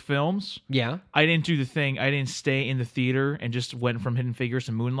both films. Yeah. I didn't do the thing. I didn't stay in the theater and just went from Hidden Figures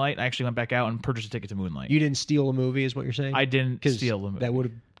to Moonlight. I actually went back out and purchased a ticket to Moonlight. You didn't steal a movie, is what you're saying? I didn't steal a movie. That would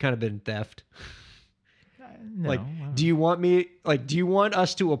have kind of been theft. No. Do you want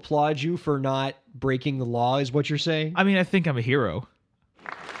us to applaud you for not breaking the law, is what you're saying? I mean, I think I'm a hero.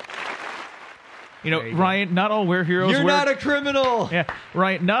 You go. Ryan, not all heroes You're not a criminal. Yeah,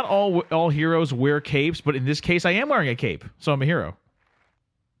 Ryan, not all heroes wear capes, but in this case, I am wearing a cape, so I'm a hero.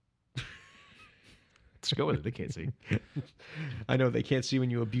 Let's go with it. They can't see. I know they can't see when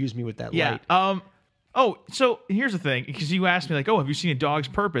you abuse me with that light. Oh, so here's the thing, because you asked me like, have you seen A Dog's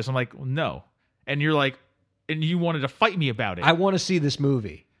Purpose? I'm like, well, no. And you're like, and you wanted to fight me about it. I want to see this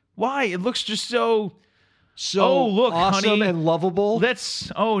movie. Why? It looks just so look, awesome, honey, and lovable.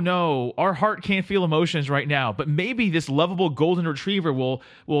 No, our heart can't feel emotions right now, but maybe this lovable golden retriever will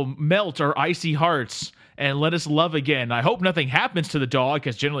melt our icy hearts and let us love again. I hope nothing happens to the dog,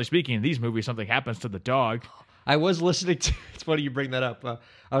 because generally speaking, in these movies, something happens to the dog. I was listening to, it's funny you bring that up.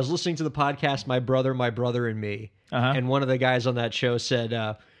 I was listening to the podcast, My Brother and Me. And one of the guys on that show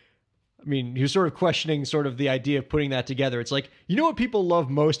said, he was sort of questioning sort of the idea of putting that together. It's like, you know what people love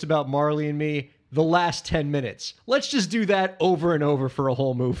most about Marley and Me? The last 10 minutes. Let's just do that over and over for a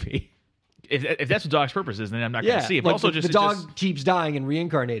whole movie. If that's what Dog's Purpose is, then I'm not going to see it. But also the dog keeps dying and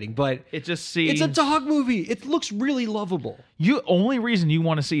reincarnating, but it just seems... It's a dog movie. It looks really lovable. Only reason you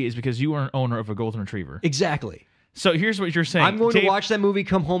want to see it is because you are an owner of a golden retriever. Exactly. So here's what you're saying. I'm going to watch that movie,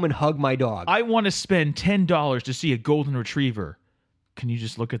 come home, and hug my dog. I want to spend $10 to see a golden retriever. Can you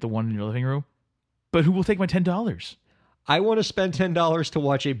just look at the one in your living room? But who will take my $10? I want to spend $10 to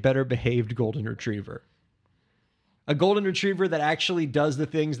watch a better behaved golden retriever. A golden retriever that actually does the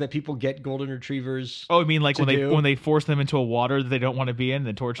things that people get golden retrievers. Oh, I mean like when they force them into a water that they don't want to be in,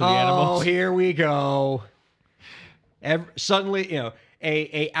 then torture the animals? Oh, here we go. Suddenly,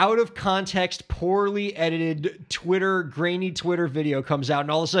 a out of context, poorly edited grainy Twitter video comes out,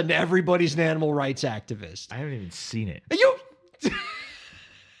 and all of a sudden everybody's an animal rights activist. I haven't even seen it.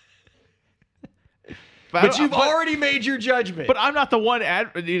 But you've already made your judgment. But I'm not the one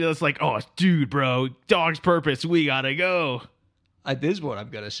that's like, oh, dude, bro, dog's purpose, we gotta go. This is what I'm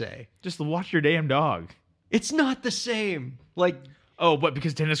gonna say. Just watch your damn dog. It's not the same. Like, oh, but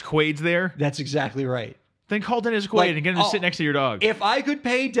because Dennis Quaid's there? That's exactly right. Then call Dennis Quaid and get him to sit next to your dog. If I could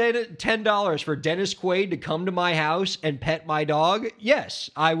pay $10 for Dennis Quaid to come to my house and pet my dog, yes,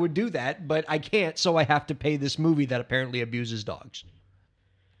 I would do that. But I can't, so I have to pay this movie that apparently abuses dogs.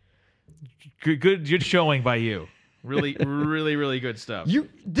 Good showing by you. Really, really, really good stuff.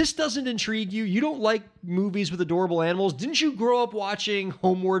 This doesn't intrigue you? You don't like movies with adorable animals? Didn't you grow up watching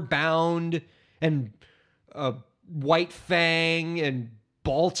Homeward Bound and White Fang and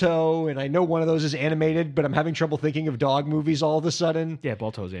Balto, and I know one of those is animated, but I'm having trouble thinking of dog movies all of a sudden. Yeah,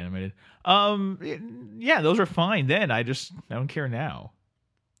 Balto's animated. Yeah, those are fine then. I don't care now.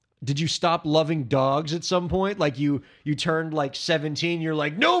 Did you stop loving dogs at some point? Like you turned like 17, you're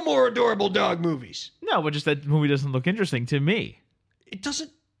like, no more adorable dog movies. No, but just that movie doesn't look interesting to me. It doesn't.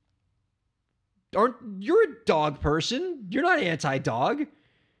 You're a dog person. You're not anti-dog.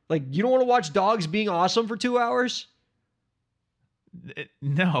 Like, you don't want to watch dogs being awesome for 2 hours?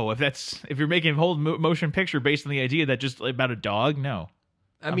 No, if you're making a whole motion picture based on the idea that just about a dog, no.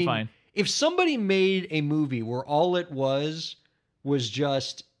 I'm mean, fine. If somebody made a movie where all it was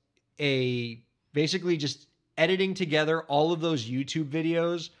just basically just editing together all of those YouTube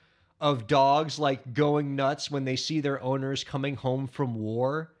videos of dogs like going nuts when they see their owners coming home from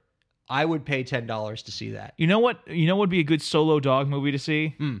war, I would pay $10 to see that. You know what? Would be a good solo dog movie to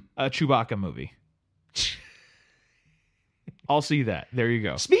see? A Chewbacca movie. I'll see that. There you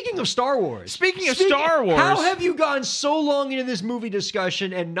go. Speaking of Star Wars. How have you gone so long into this movie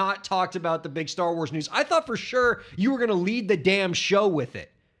discussion and not talked about the big Star Wars news? I thought for sure you were going to lead the damn show with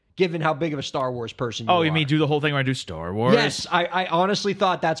it, given how big of a Star Wars person you are. Oh, you mean do the whole thing where I do Star Wars? Yes, I honestly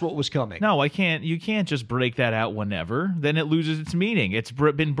thought that's what was coming. No, I can't. You can't just break that out whenever. Then it loses its meaning. It's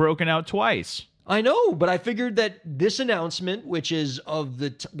been broken out twice. I know, but I figured that this announcement, which is of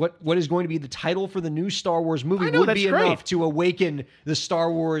what is going to be the title for the new Star Wars movie, would be enough to awaken the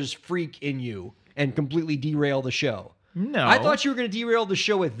Star Wars freak in you and completely derail the show. No. I thought you were going to derail the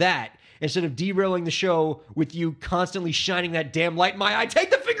show with that instead of derailing the show with you constantly shining that damn light in my eye. Take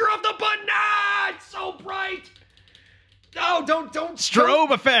the finger off the button! Ah, it's so bright! No, don't.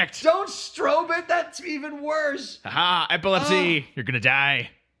 Strobe effect! Don't strobe it, that's even worse. Haha, epilepsy. You're going to die.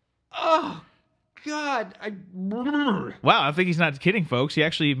 Oh, God, Wow, I think he's not kidding, folks. He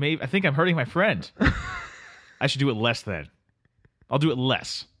actually I think I'm hurting my friend. I should do it less then. I'll do it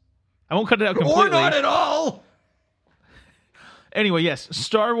less. I won't cut it out completely. Or not at all. Anyway, yes,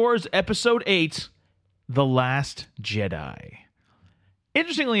 Star Wars Episode 8, The Last Jedi.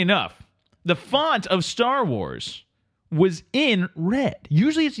 Interestingly enough, the font of Star Wars was in red.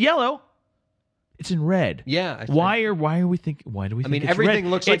 Usually it's yellow. It's in red. Yeah. Why do we think everything red?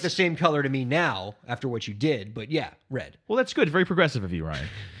 looks like the same color to me now after what you did, but yeah, red. Well, that's good. Very progressive of you, Ryan.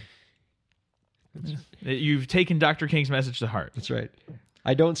 You've taken Dr. King's message to heart. That's right.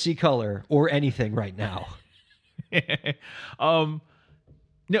 I don't see color or anything right now. No,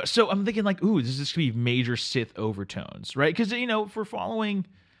 so I'm thinking like, ooh, this is going to be major Sith overtones, right? Because, if we're following,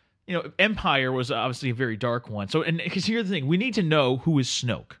 Empire was obviously a very dark one. So, and because here's the thing, we need to know who is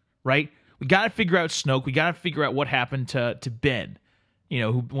Snoke, right? We got to figure out Snoke. We got to figure out what happened to Ben,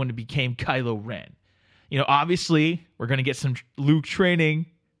 when it became Kylo Ren. Obviously, we're going to get some Luke training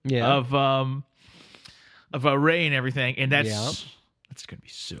of Rey and everything, and that's going to be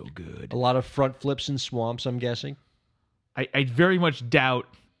so good. A lot of front flips and swamps, I'm guessing. I very much doubt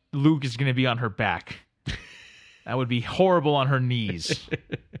Luke is going to be on her back. That would be horrible on her knees.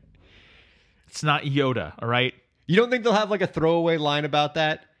 It's not Yoda, all right? You don't think they'll have like a throwaway line about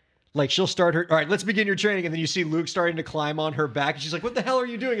that? Like she'll start her, all right, let's begin your training. And then you see Luke starting to climb on her back. And she's like, what the hell are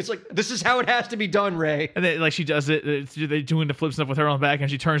you doing? It's like, this is how it has to be done, Rey. And then like she does it. They're doing the flip stuff with her on the back. And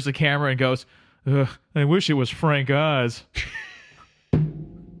she turns the camera and goes, I wish it was Frank Oz.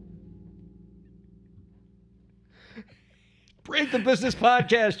 Break the Business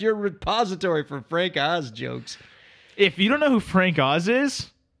Podcast, your repository for Frank Oz jokes. If you don't know who Frank Oz is,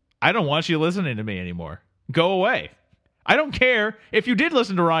 I don't want you listening to me anymore. Go away. I don't care if you did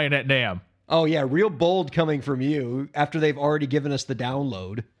listen to Ryan at NAMM. Oh, yeah, real bold coming from you after they've already given us the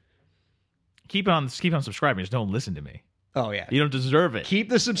download. Keep on subscribing. Just don't listen to me. Oh, yeah. You don't deserve it. Keep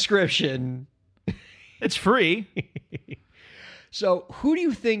the subscription. It's free. So, who do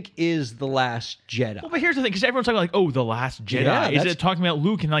you think is the Last Jedi? Well, but here's the thing, because everyone's talking like, oh, the Last Jedi. Yeah, Is it talking about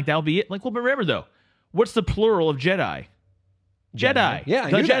Luke and like that'll be it? Like, well, but remember though, what's the plural of Jedi? Jedi. Yeah,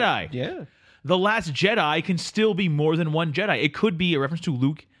 I the knew Jedi. that. Yeah. The Last Jedi can still be more than one Jedi. It could be a reference to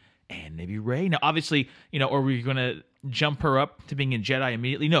Luke and maybe Rey. Now, obviously, are we going to jump her up to being a Jedi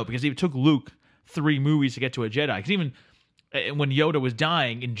immediately? No, because it took Luke 3 movies to get to a Jedi. Because even when Yoda was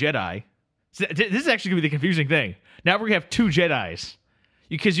dying in Jedi, this is actually going to be the confusing thing. Now we're going to have 2 Jedis.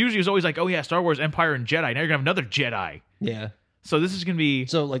 Because usually it's always like, oh yeah, Star Wars, Empire, and Jedi. Now you're going to have another Jedi. Yeah. So this is going to be...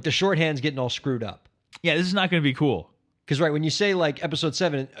 So, like, the shorthand's getting all screwed up. Yeah, this is not going to be cool. Because, right, when you say, like, Episode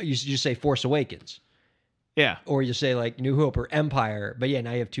 7, you say Force Awakens. Yeah. Or you say, like, New Hope or Empire. But, yeah,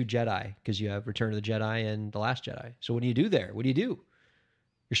 now you have 2 Jedi. Because you have Return of the Jedi and The Last Jedi. So what do you do there? What do you do?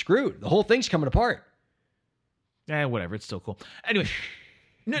 You're screwed. The whole thing's coming apart. Whatever. It's still cool. Anyway.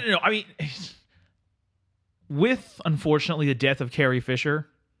 No. I mean... With, unfortunately, the death of Carrie Fisher,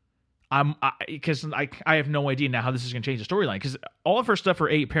 because I have no idea now how this is going to change the storyline. Because all of her stuff for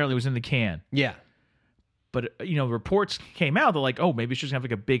 8 apparently was in the can. Yeah. But, reports came out that like, oh, maybe she's going to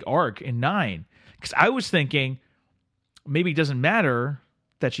have like a big arc in 9. Because I was thinking maybe it doesn't matter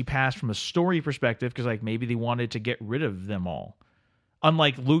that she passed from a story perspective because like maybe they wanted to get rid of them all.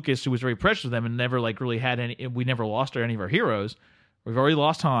 Unlike Lucas, who was very precious with them and never like really had any, we never lost any of our heroes. We've already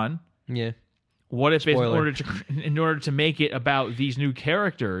lost Han. Yeah. What if Spoiler. in order to make it about these new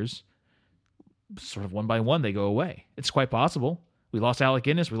characters, sort of one by one they go away? It's quite possible. We lost Alec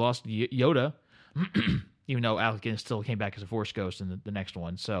Guinness. We lost Yoda. Even though Alec Guinness still came back as a Force ghost in the next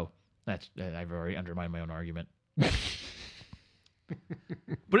one. So I've already undermined my own argument. But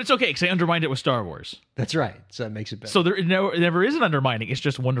it's okay because I undermined it with Star Wars. That's right. So that makes it better. So there never is an undermining. It's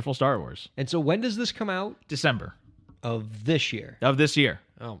just wonderful Star Wars. And so when does this come out? December. Of this year. Of this year.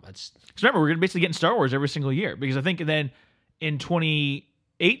 Oh, that's... Because remember, we're going to basically get Star Wars every single year. Because I think then in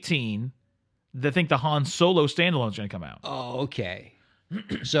 2018, I think the Han Solo standalone is going to come out. Oh, okay.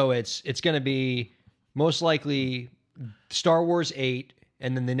 So it's going to be most likely Star Wars 8,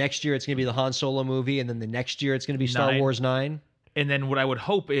 and then the next year it's going to be the Han Solo movie, and then the next year it's going to be Star 9. Wars 9. And then what I would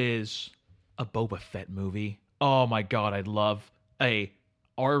hope is a Boba Fett movie. Oh my God, I'd love a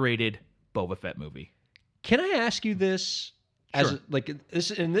R-rated Boba Fett movie. Can I ask you this? Sure.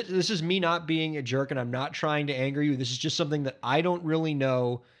 This is me not being a jerk, and I'm not trying to anger you. This is just something that I don't really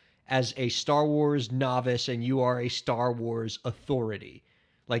know as a Star Wars novice, and you are a Star Wars authority.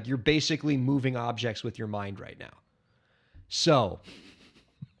 Like, you're basically moving objects with your mind right now. So,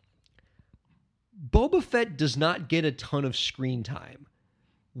 Boba Fett does not get a ton of screen time.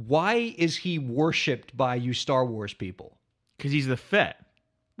 Why is he worshipped by you Star Wars people? Because he's the Fett.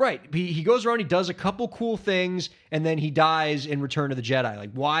 Right. He goes around, he does a couple cool things, and then he dies in Return of the Jedi.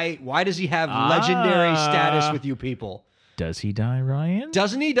 Like, why does he have legendary status with you people? Does he die, Ryan?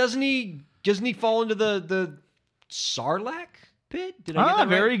 Doesn't he fall into the Sarlacc pit? Did I get that right?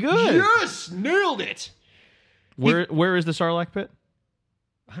 Very good. Yes! Nailed it! Where is the Sarlacc pit?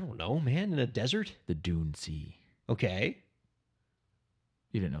 I don't know, man. In a desert? The Dune Sea. Okay.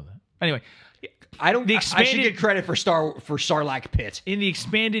 You didn't know that. Anyway, I should get credit for Sarlacc pit. In the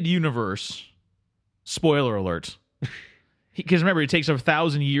expanded universe, spoiler alert, because remember, it takes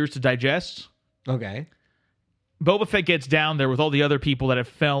 1,000 years to digest. Okay. Boba Fett gets down there with all the other people that have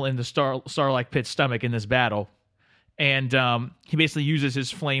fell in the Sarlacc pit's stomach in this battle, and he basically uses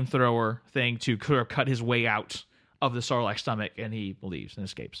his flamethrower thing to cut his way out of the Sarlacc stomach, and he leaves and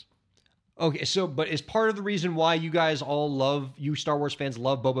escapes. Okay, but is part of the reason why you guys all you Star Wars fans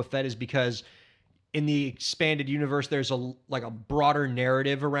love Boba Fett is because in the expanded universe there's a broader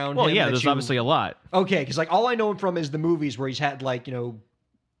narrative around him? Well, yeah, there's obviously a lot. Okay, because all I know him from is the movies where he's had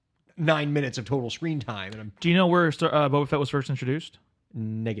 9 minutes of total screen time. And Do you know where Boba Fett was first introduced?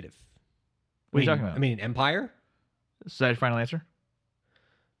 Negative. What are you talking about? I mean, Empire? Is that your final answer?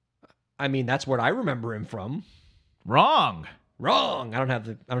 I mean, that's what I remember him from. Wrong. I don't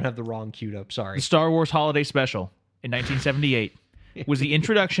have the wrong queued up. Sorry. The Star Wars Holiday Special in 1978 was the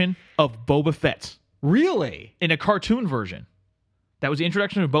introduction of Boba Fett. Really? In a cartoon version. That was the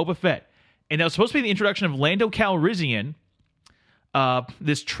introduction of Boba Fett. And that was supposed to be the introduction of Lando Calrissian,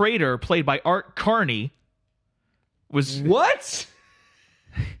 this traitor played by Art Carney. What?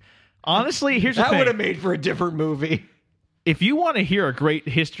 Honestly, here's the thing. That would have made for a different movie. If you want to hear a great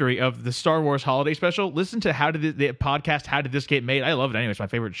history of the Star Wars Holiday Special, listen to the podcast How Did This Get Made? I love it anyway. It's my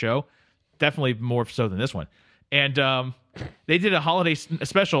favorite show. Definitely more so than this one. And they did a holiday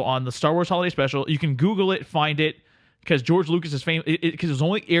special on the Star Wars Holiday Special. You can Google it, find it, because George Lucas is famous. Because it was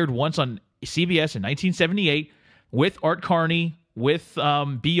only aired once on CBS in 1978 with Art Carney, with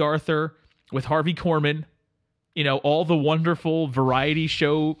B. Arthur, with Harvey Korman. all the wonderful variety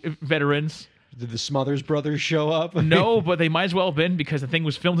show veterans. Did the Smothers Brothers show up? No, but they might as well have been because the thing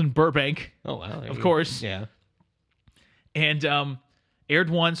was filmed in Burbank. Oh, wow. Of course. Yeah. And aired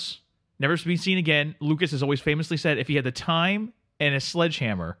once, never to be seen again. Lucas has always famously said if he had the time and a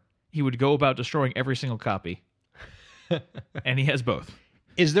sledgehammer, he would go about destroying every single copy. And he has both.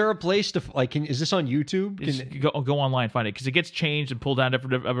 Is there a place to is this on YouTube? Go online, find it, because it gets changed and pulled down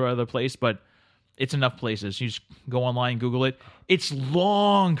every other place, but it's enough places. You just go online, Google it. It's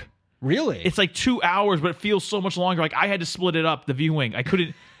long. Really? It's like 2 hours, but it feels so much longer. Like I had to split it up, the viewing. I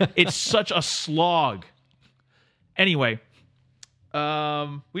couldn't. It's such a slog. Anyway, we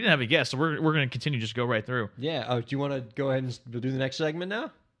didn't have a guest, so we're going to continue. Just go right through. Yeah. Oh, do you want to go ahead and do the next segment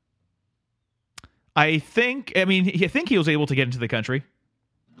now? I think he was able to get into the country.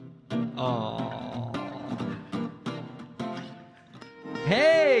 Oh.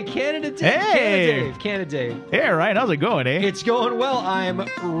 Hey, Canada Dave. Hey. Canada Dave. Hey, Ryan, how's it going, eh? It's going well. I'm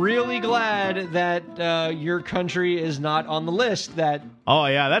really glad that your country is not on the list. Oh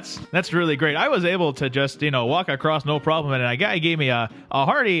yeah, that's really great. I was able to just walk across no problem, and a guy gave me a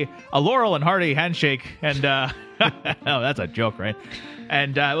Laurel and Hardy handshake, and oh, that's a joke, right?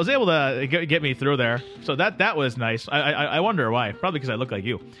 And was able to get me through there. So that was nice. I wonder why. Probably because I look like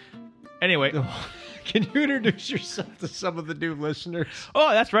you. Anyway. Can you introduce yourself to some of the new listeners?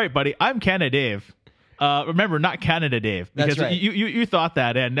 Oh, that's right, buddy. I'm Canada Dave. Remember, not Canada Dave. Because that's right. You thought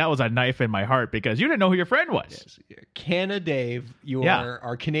that, and that was a knife in my heart because you didn't know who your friend was. Yes. Canada Dave, you are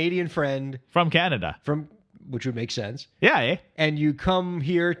our Canadian friend. From Canada. Which would make sense. Yeah, eh? And you come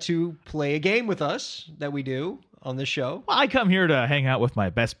here to play a game with us that we do on this show. Well, I come here to hang out with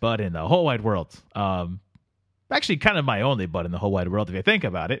my best bud in the whole wide world. Actually, kind of my only bud in the whole wide world, if you think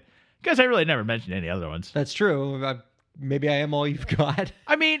about it. Because I really never mentioned any other ones. That's true. Maybe I am all you've got.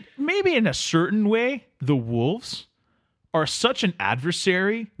 I mean, maybe in a certain way, the wolves are such an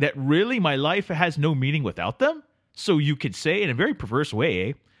adversary that really my life has no meaning without them. So you could say in a very perverse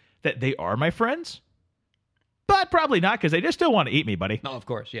way that they are my friends. But probably not, because they just still want to eat me, buddy. Oh, of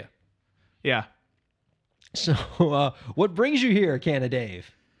course, yeah. Yeah. So what brings you here, Canada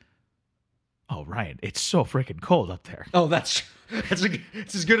Dave? Oh, Ryan, it's so freaking cold up there. Oh, it's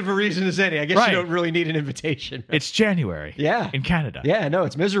as good of a reason as any. I guess right. You don't really need an invitation. It's January. Yeah. In Canada. Yeah, no,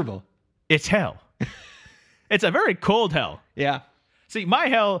 it's miserable. It's hell. It's a very cold hell. Yeah. See, my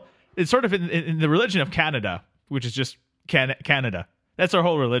hell is sort of in the religion of Canada, which is just Canada. That's our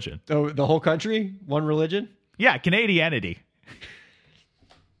whole religion. Oh, the whole country? One religion? Yeah, Canadianity.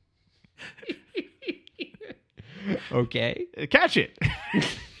 Okay. Catch it.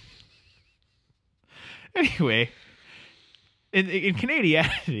 Anyway, in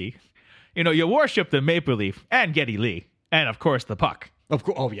Canadianity, you worship the maple leaf and Geddy Lee, and of course the puck. Of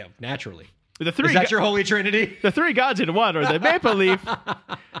course. Oh yeah, naturally. The three is that your holy trinity? The three gods in one are the maple leaf,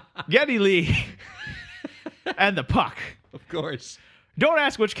 Geddy Lee, and the puck. Of course. Don't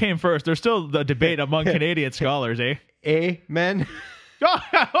ask which came first. There's still the debate among Canadian scholars, eh? Amen.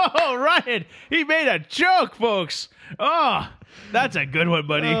 Oh, Ryan, he made a joke, folks. Oh, that's a good one,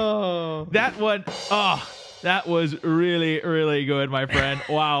 buddy. Oh. That one, that was really, really good, my friend.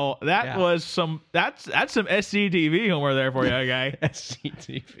 Wow, that was that's some SCTV humor there for you, guy.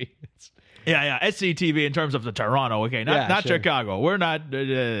 SCTV. Yeah, SCTV in terms of the Toronto, okay, not sure. Chicago. We're not.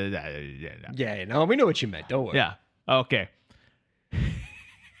 Yeah, no, we know what you meant. Don't worry. Yeah, okay.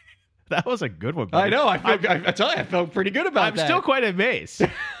 That was a good one, buddy. I know. I tell you, I felt pretty good about that. I'm still quite amazed.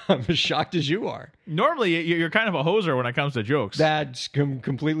 I'm as shocked as you are. Normally, you're kind of a hoser when it comes to jokes. That's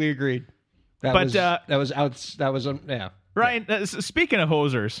completely agreed. That was Ryan, speaking of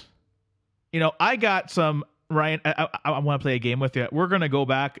hosers, I got some. Ryan, I want to play a game with you. We're gonna go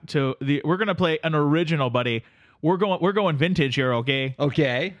back to we're gonna play an original, buddy. We're going vintage here, okay?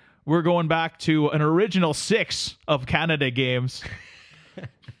 Okay. We're going back to an original 6 of Canada games.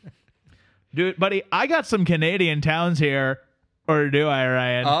 Dude, buddy, I got some Canadian towns here. Or do I,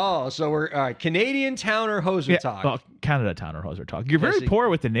 Ryan? Oh, so we're Canadian town or hoser talk? Well, Canada town or hoser talk. You're very poor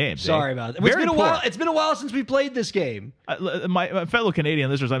with the names. Sorry about that. It's been a while since we played this game. My fellow Canadian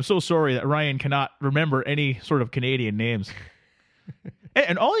listeners, I'm so sorry that Ryan cannot remember any sort of Canadian names.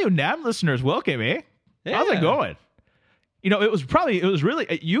 And all you NAM listeners, welcome, eh? Yeah. How's it going? It was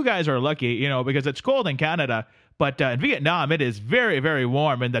really, you guys are lucky, because it's cold in Canada. But in Vietnam, it is very, very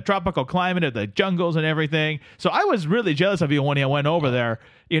warm in the tropical climate of the jungles and everything. So I was really jealous of you when I went over there,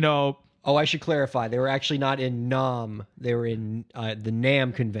 Oh, I should clarify. They were actually not in NAM. They were in the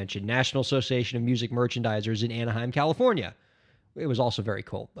NAM convention, National Association of Music Merchandisers in Anaheim, California. It was also very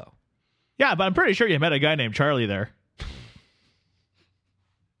cold, though. Yeah, but I'm pretty sure you met a guy named Charlie there.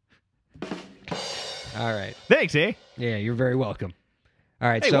 All right. Thanks, eh? Yeah, you're very welcome. All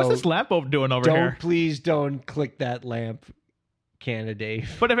right, Hey, so what's this lamp bulb doing over here? please don't click that lamp, Canada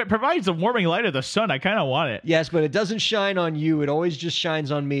Dave. But if it provides the warming light of the sun, I kind of want it. Yes, but it doesn't shine on you. It always just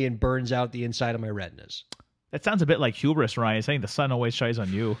shines on me and burns out the inside of my retinas. That sounds a bit like hubris, Ryan, saying the sun always shines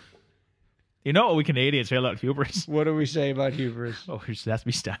on you. You know what we Canadians say about hubris? What do we say about hubris? Oh, it just has to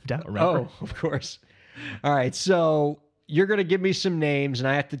be stamped out, remember? Oh, of course. All right, so you're going to give me some names, and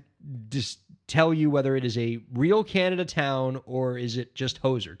I have to just tell you whether it is a real Canada town or is it just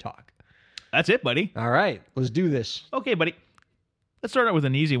hoser talk. That's it, buddy. All right, let's do this. Okay, buddy. Let's start out with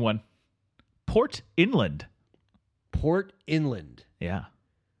an easy one. Port Inland. Port Inland. Yeah.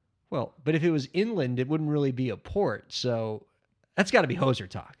 Well, but if it was inland, it wouldn't really be a port, so that's got to be hoser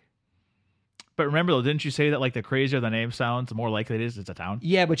talk. But remember, though, didn't you say that like the crazier the name sounds, the more likely it is it's a town?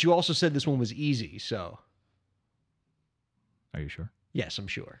 Yeah, but you also said this one was easy, so. Are you sure? Yes, I'm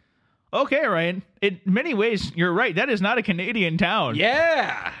sure. Okay, Ryan. In many ways, you're right. That is not a Canadian town.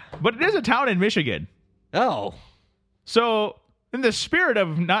 Yeah. But it is a town in Michigan. Oh. So, in the spirit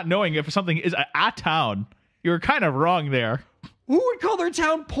of not knowing if something is a town, you're kind of wrong there. Who would call their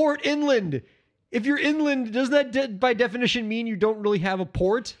town Port Inland? If you're inland, doesn't that by definition mean you don't really have a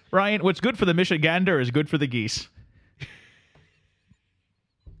port? Ryan, what's good for the Michigander is good for the geese.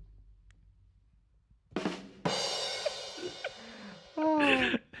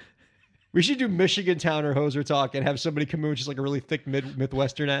 We should do Michigan town or hoser talk and have somebody come in with just like a really thick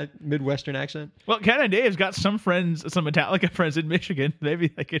Midwestern accent. Well, Canada Dave's got some friends, some Metallica friends in Michigan. Maybe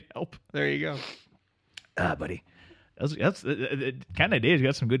that could help. There you go. Buddy. That's Canada Dave's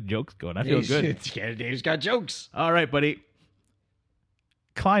got some good jokes going. I feel good. Canada Dave's got jokes. All right, buddy.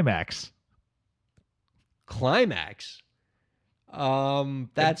 Climax. Climax.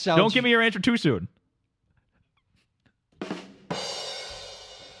 That sounds. Don't give me your answer too soon.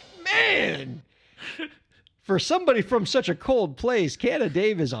 Man, for somebody from such a cold place, Canada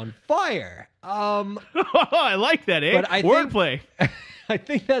Dave is on fire. I like that, eh? But Wordplay. I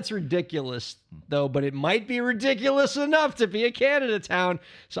think that's ridiculous, though, but it might be ridiculous enough to be a Canada town.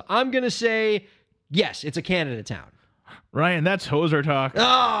 So I'm going to say, yes, it's a Canada town. Ryan, that's hoser talk.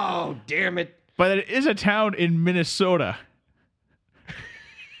 Oh, damn it. But it is a town in Minnesota.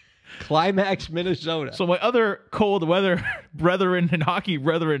 Climax, Minnesota. So my other cold weather brethren and hockey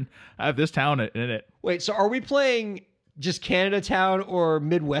brethren have this town in it. Wait, so are we playing just Canada town or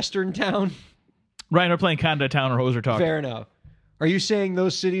Midwestern town? Ryan, we're playing Canada town or hoser talk. Fair enough. Are you saying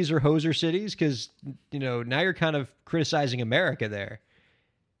those cities are hoser cities? Because, now you're kind of criticizing America there.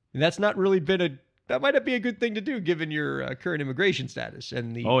 And that's not really been that might not be a good thing to do given your current immigration status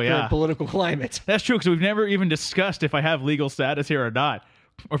and the current political climate. That's true, because we've never even discussed if I have legal status here or not.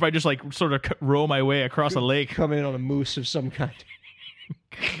 Or if I just like sort of row my way across a lake. Come in on a moose of some kind.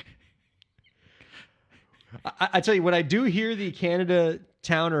 I tell you, when I do hear the Canada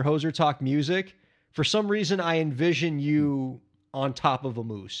town or hoser talk music, for some reason I envision you on top of a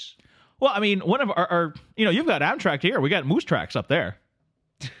moose. Well, I mean, one of our you've got Amtrak here. We got moose tracks up there.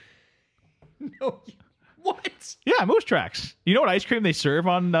 No, what? Yeah, moose tracks. You know what ice cream they serve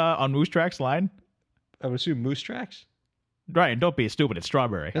on moose tracks line? I would assume moose tracks. Ryan, don't be stupid. It's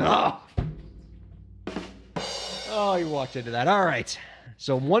strawberry. Oh, you walked into that. All right.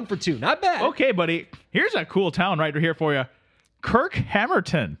 So 1 for 2. Not bad. Okay, buddy. Here's a cool town right here for you.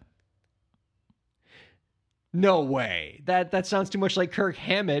 Kirkhamerton. No way. That sounds too much like Kirk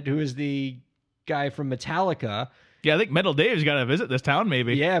Hammett, who is the guy from Metallica. Yeah, I think Metal Dave's got to visit this town,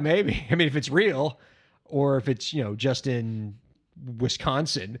 maybe. Yeah, maybe. I mean, if it's real, or if it's, just in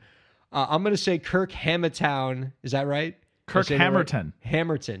Wisconsin. I'm going to say Kirk Hammertown. Is that right? Kirkhamerton.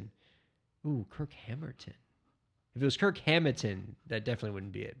 Hammerton. Ooh, Kirk Hammerton. If it was Kirk Hamilton, that definitely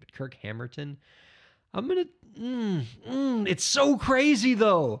wouldn't be it. But Kirk Hammerton, I'm going to... It's so crazy,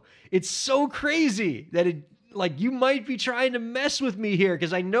 though. It's so crazy that you might be trying to mess with me here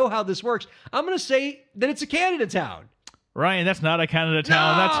because I know how this works. I'm going to say that it's a Canada town. Ryan, that's not a Canada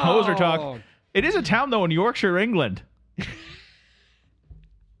town. No! That's hoser talk. It is a town, though, in Yorkshire, England.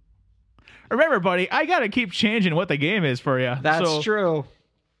 Remember, buddy, I got to keep changing what the game is for you. That's true.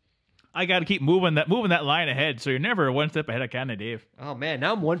 I got to keep moving that line ahead, so you're never one step ahead of Canada Dave. Oh, man,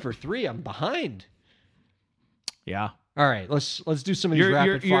 now I'm 1 for 3. I'm behind. Yeah. All right, let's do some of these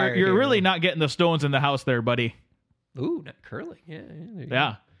rapid fire. You're really not getting the stones in the house there, buddy. Ooh, not curling.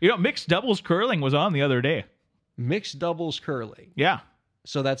 Yeah. Mixed doubles curling was on the other day. Mixed doubles curling. Yeah.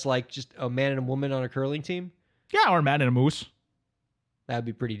 So that's like just a man and a woman on a curling team? Yeah, or a man and a moose. That'd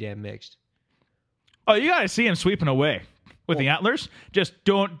be pretty damn mixed. Oh, you got to see him sweeping away with the antlers. Just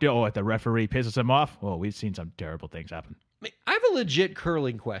don't. Oh, the referee pisses him off. Oh, we've seen some terrible things happen. I have a legit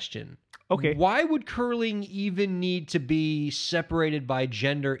curling question. Okay. Why would curling even need to be separated by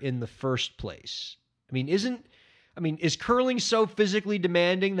gender in the first place? Is curling so physically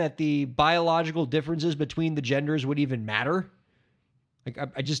demanding that the biological differences between the genders would even matter? Like,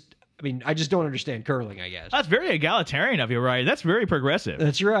 I just don't understand curling, I guess. That's very egalitarian of you, Ryan. That's very progressive.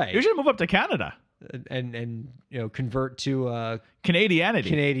 That's right. You should move up to Canada. And convert to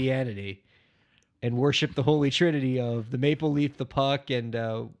Canadianity. And worship the Holy Trinity of the Maple Leaf, the puck, and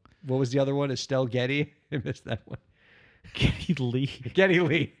what was the other one? Estelle Getty? I missed that one. Getty Lee. Getty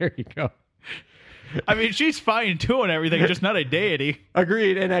Lee. There you go. I mean, she's fine too and everything, just not a deity.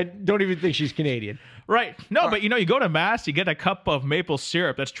 Agreed, and I don't even think she's Canadian. Right. No, but you go to Mass, you get a cup of maple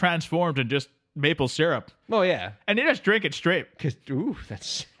syrup that's transformed in just maple syrup. Oh, yeah. And you just drink it straight.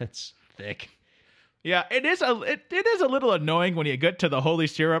 That's thick. Yeah, it is a little annoying when you get to the holy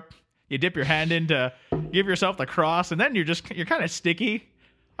syrup. You dip your hand in to give yourself the cross, and then you're kind of sticky.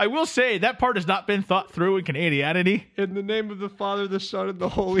 I will say that part has not been thought through in Canadianity. In the name of the Father, the Son, and the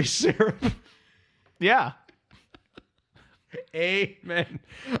Holy Syrup. Yeah. Amen.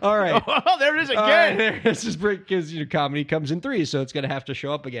 All right. Oh, there it is again. Right, this is because comedy comes in threes, so it's going to have to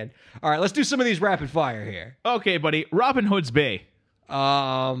show up again. All right, let's do some of these rapid fire here. Okay, buddy. Robin Hood's Bay.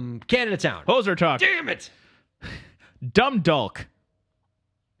 Canada Town. Hoser Talk. Damn it. Dumdulk.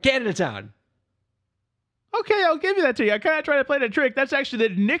 Canada Town. Okay, I'll give you that to you. I kind of try to play the trick. That's actually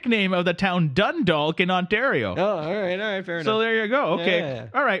the nickname of the town Dundalk in Ontario. Oh, all right, fair enough. So there you go. Okay. Yeah.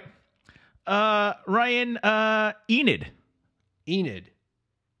 All right. Ryan, Enid. Enid.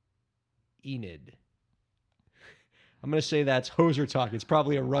 I'm going to say that's Hoser Talk. It's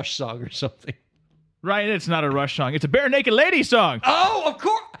probably a Rush song or something. Ryan, it's not a Rush song. It's a Bare Naked Lady song. Oh, of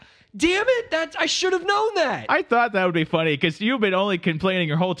course. Damn it. I should have known that. I thought that would be funny because you've been only complaining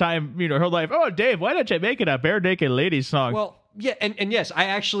your whole time, your whole life. Oh, Dave, why don't you make it a Bare Naked Lady song? Well, yeah, and yes, I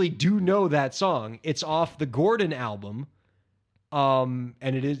actually do know that song. It's off the Gordon album. And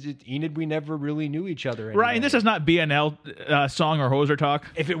it's Enid, we never really knew each other anymore. Ryan, this is not BNL song or Hoser Talk.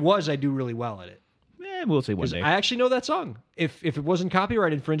 If it was, I do really well at it. We'll see one day. I actually know that song. If it wasn't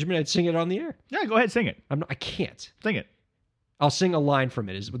copyright infringement, I'd sing it on the air. Yeah, go ahead, sing it. I can't. Sing it. I'll sing a line from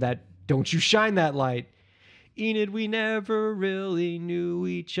it. Is that "Don't you shine that light, Enid? We never really knew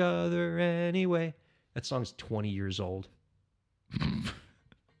each other anyway." That song's 20 years old.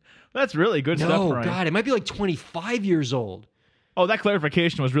 That's really good stuff, No, Ryan. God, it might be like 25 years old. Oh, that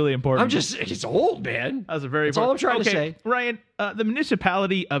clarification was really important. It's old, man. That's very That's all I'm trying to say. Ryan, the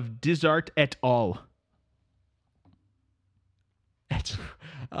municipality of Dysart et al.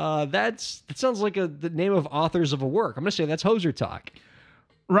 That sounds like the name of authors of a work. I'm going to say that's Hoser Talk.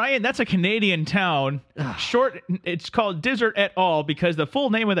 Ryan, that's a Canadian town. It's called Dysart et al. Because the full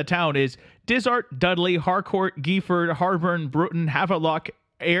name of the town is Dysart, Dudley, Harcourt, Giefford, Harburn, Bruton, Havelock,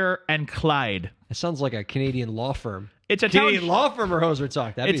 Ayr, and Clyde. It sounds like a Canadian law firm. It's a Canadian law firm or Hoser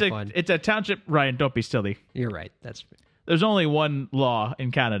Talk. That'd be fun. It's a township. Ryan, don't be silly. You're right. There's only one law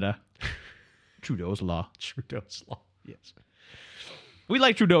in Canada. Trudeau's law. Trudeau's law. Yes. We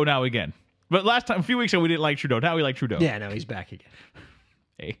like Trudeau now again. But a few weeks ago, we didn't like Trudeau. Now we like Trudeau. Yeah, no, he's back again.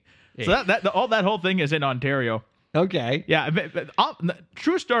 Hey. So that whole thing is in Ontario. Okay. Yeah.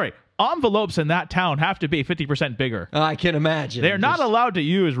 True story. Envelopes in that town have to be 50% bigger. I can imagine. They're not allowed to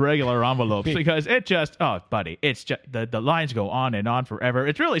use regular envelopes because it's just the lines go on and on forever.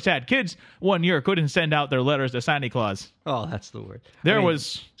 It's really sad. Kids 1 year couldn't send out their letters to Santa Claus. Oh, that's the word.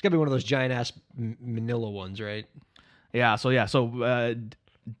 It's got to be one of those giant ass manila ones, right? Yeah. So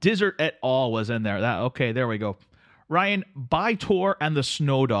Dysart et al. Was in there. Okay, there we go. Ryan, Bytor and the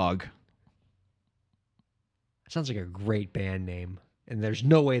Snow Dog. Sounds like a great band name. And there's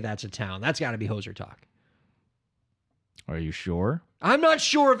no way that's a town. That's got to be Hoser Talk. Are you sure? I'm not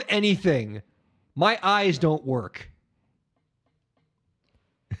sure of anything. My eyes don't work.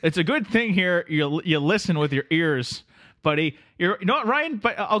 It's a good thing here you listen with your ears, buddy. You know what, Ryan?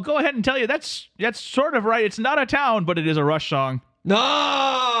 But I'll go ahead and tell you that's sort of right. It's not a town, but it is a Rush song.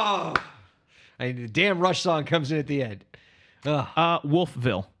 No! The damn Rush song comes in at the end.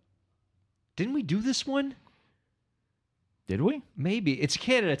 Wolfville. Didn't we do this one? Did we? Maybe. It's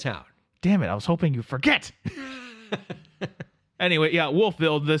Canada Town. Damn it, I was hoping you'd forget. Anyway, yeah,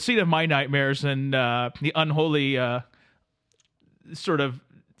 Wolfville, the seat of my nightmares and the unholy sort of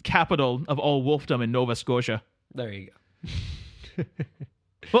capital of all wolfdom in Nova Scotia. There you go.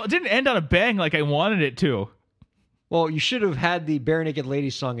 Well, it didn't end on a bang like I wanted it to. Well, you should have had the Bare Naked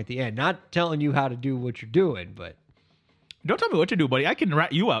Ladies song at the end. Not telling you how to do what you're doing, but... Don't tell me what to do, buddy. I can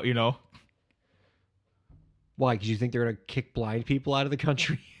rat you out, Why? Because you think they're going to kick blind people out of the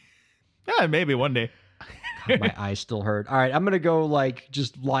country? Yeah, maybe one day. My eyes still hurt. All right, I'm going to go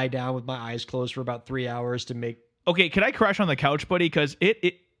just lie down with my eyes closed for about 3 hours to make... Okay, can I crash on the couch, buddy? Because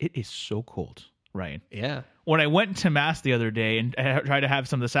it is so cold, Ryan. Yeah. When I went to Mass the other day and I tried to have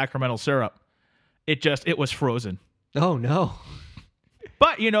some of the sacramental syrup, it was frozen. Oh, no.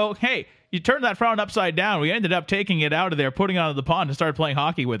 But, hey, you turned that frown upside down. We ended up taking it out of there, putting it onto the pond, and started playing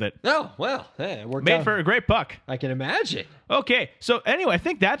hockey with it. Oh, well, it worked Made out. for a great puck. I can imagine. Okay, so anyway, I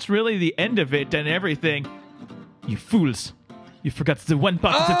think that's really the end of it and everything. You fools. You forgot the one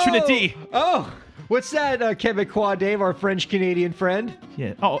part of the Trinity. Oh, what's that, Quebecois Dave, our French-Canadian friend?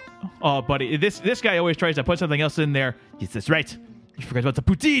 Yeah. Oh, buddy, this guy always tries to put something else in there. Yes, that's right. You forgot about the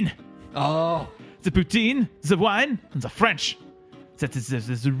poutine. Oh. The poutine, the wine, and the French. That is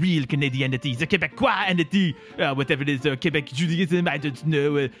the real Canadianity, the Quebecois entity, whatever it is, Quebec Judaism, I don't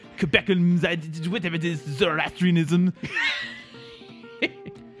know, Quebecans, whatever it is, Zoroastrianism.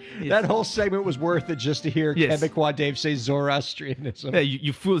 That whole segment was worth it just to hear Yes. Quebecois Dave say Zoroastrianism.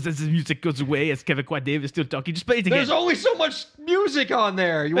 You fools, as the music goes away, as Quebecois Dave is still talking, just play it again. There's only so much music on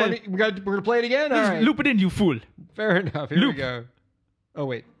there. We're going to play it again? All Just right. loop it in, you fool. Fair enough. Here we go. Oh,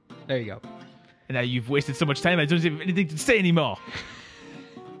 wait. There you go. And now you've wasted so much time, I don't have anything to say anymore.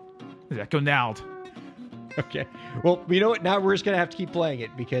 Go now. Okay. Well, you know what? Now we're just going to have to keep playing it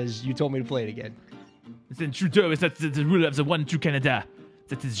because you told me to play it again. Then Trudeau is not the ruler of the one true Canada.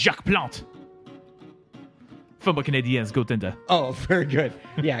 That is Jacques Plante. Former Canadians go tender. Oh, very good.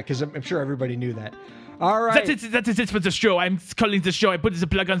 Yeah, because I'm sure everybody knew that. All right. That is it for the show. I'm calling the show. I put the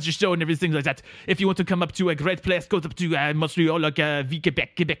plug on the show and everything like that. If you want to come up to a great place, go up to Montreal,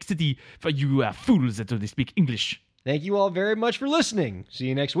 Quebec City, for you fools that only speak English. Thank you all very much for listening. See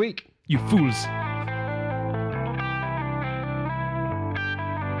you next week. You fools.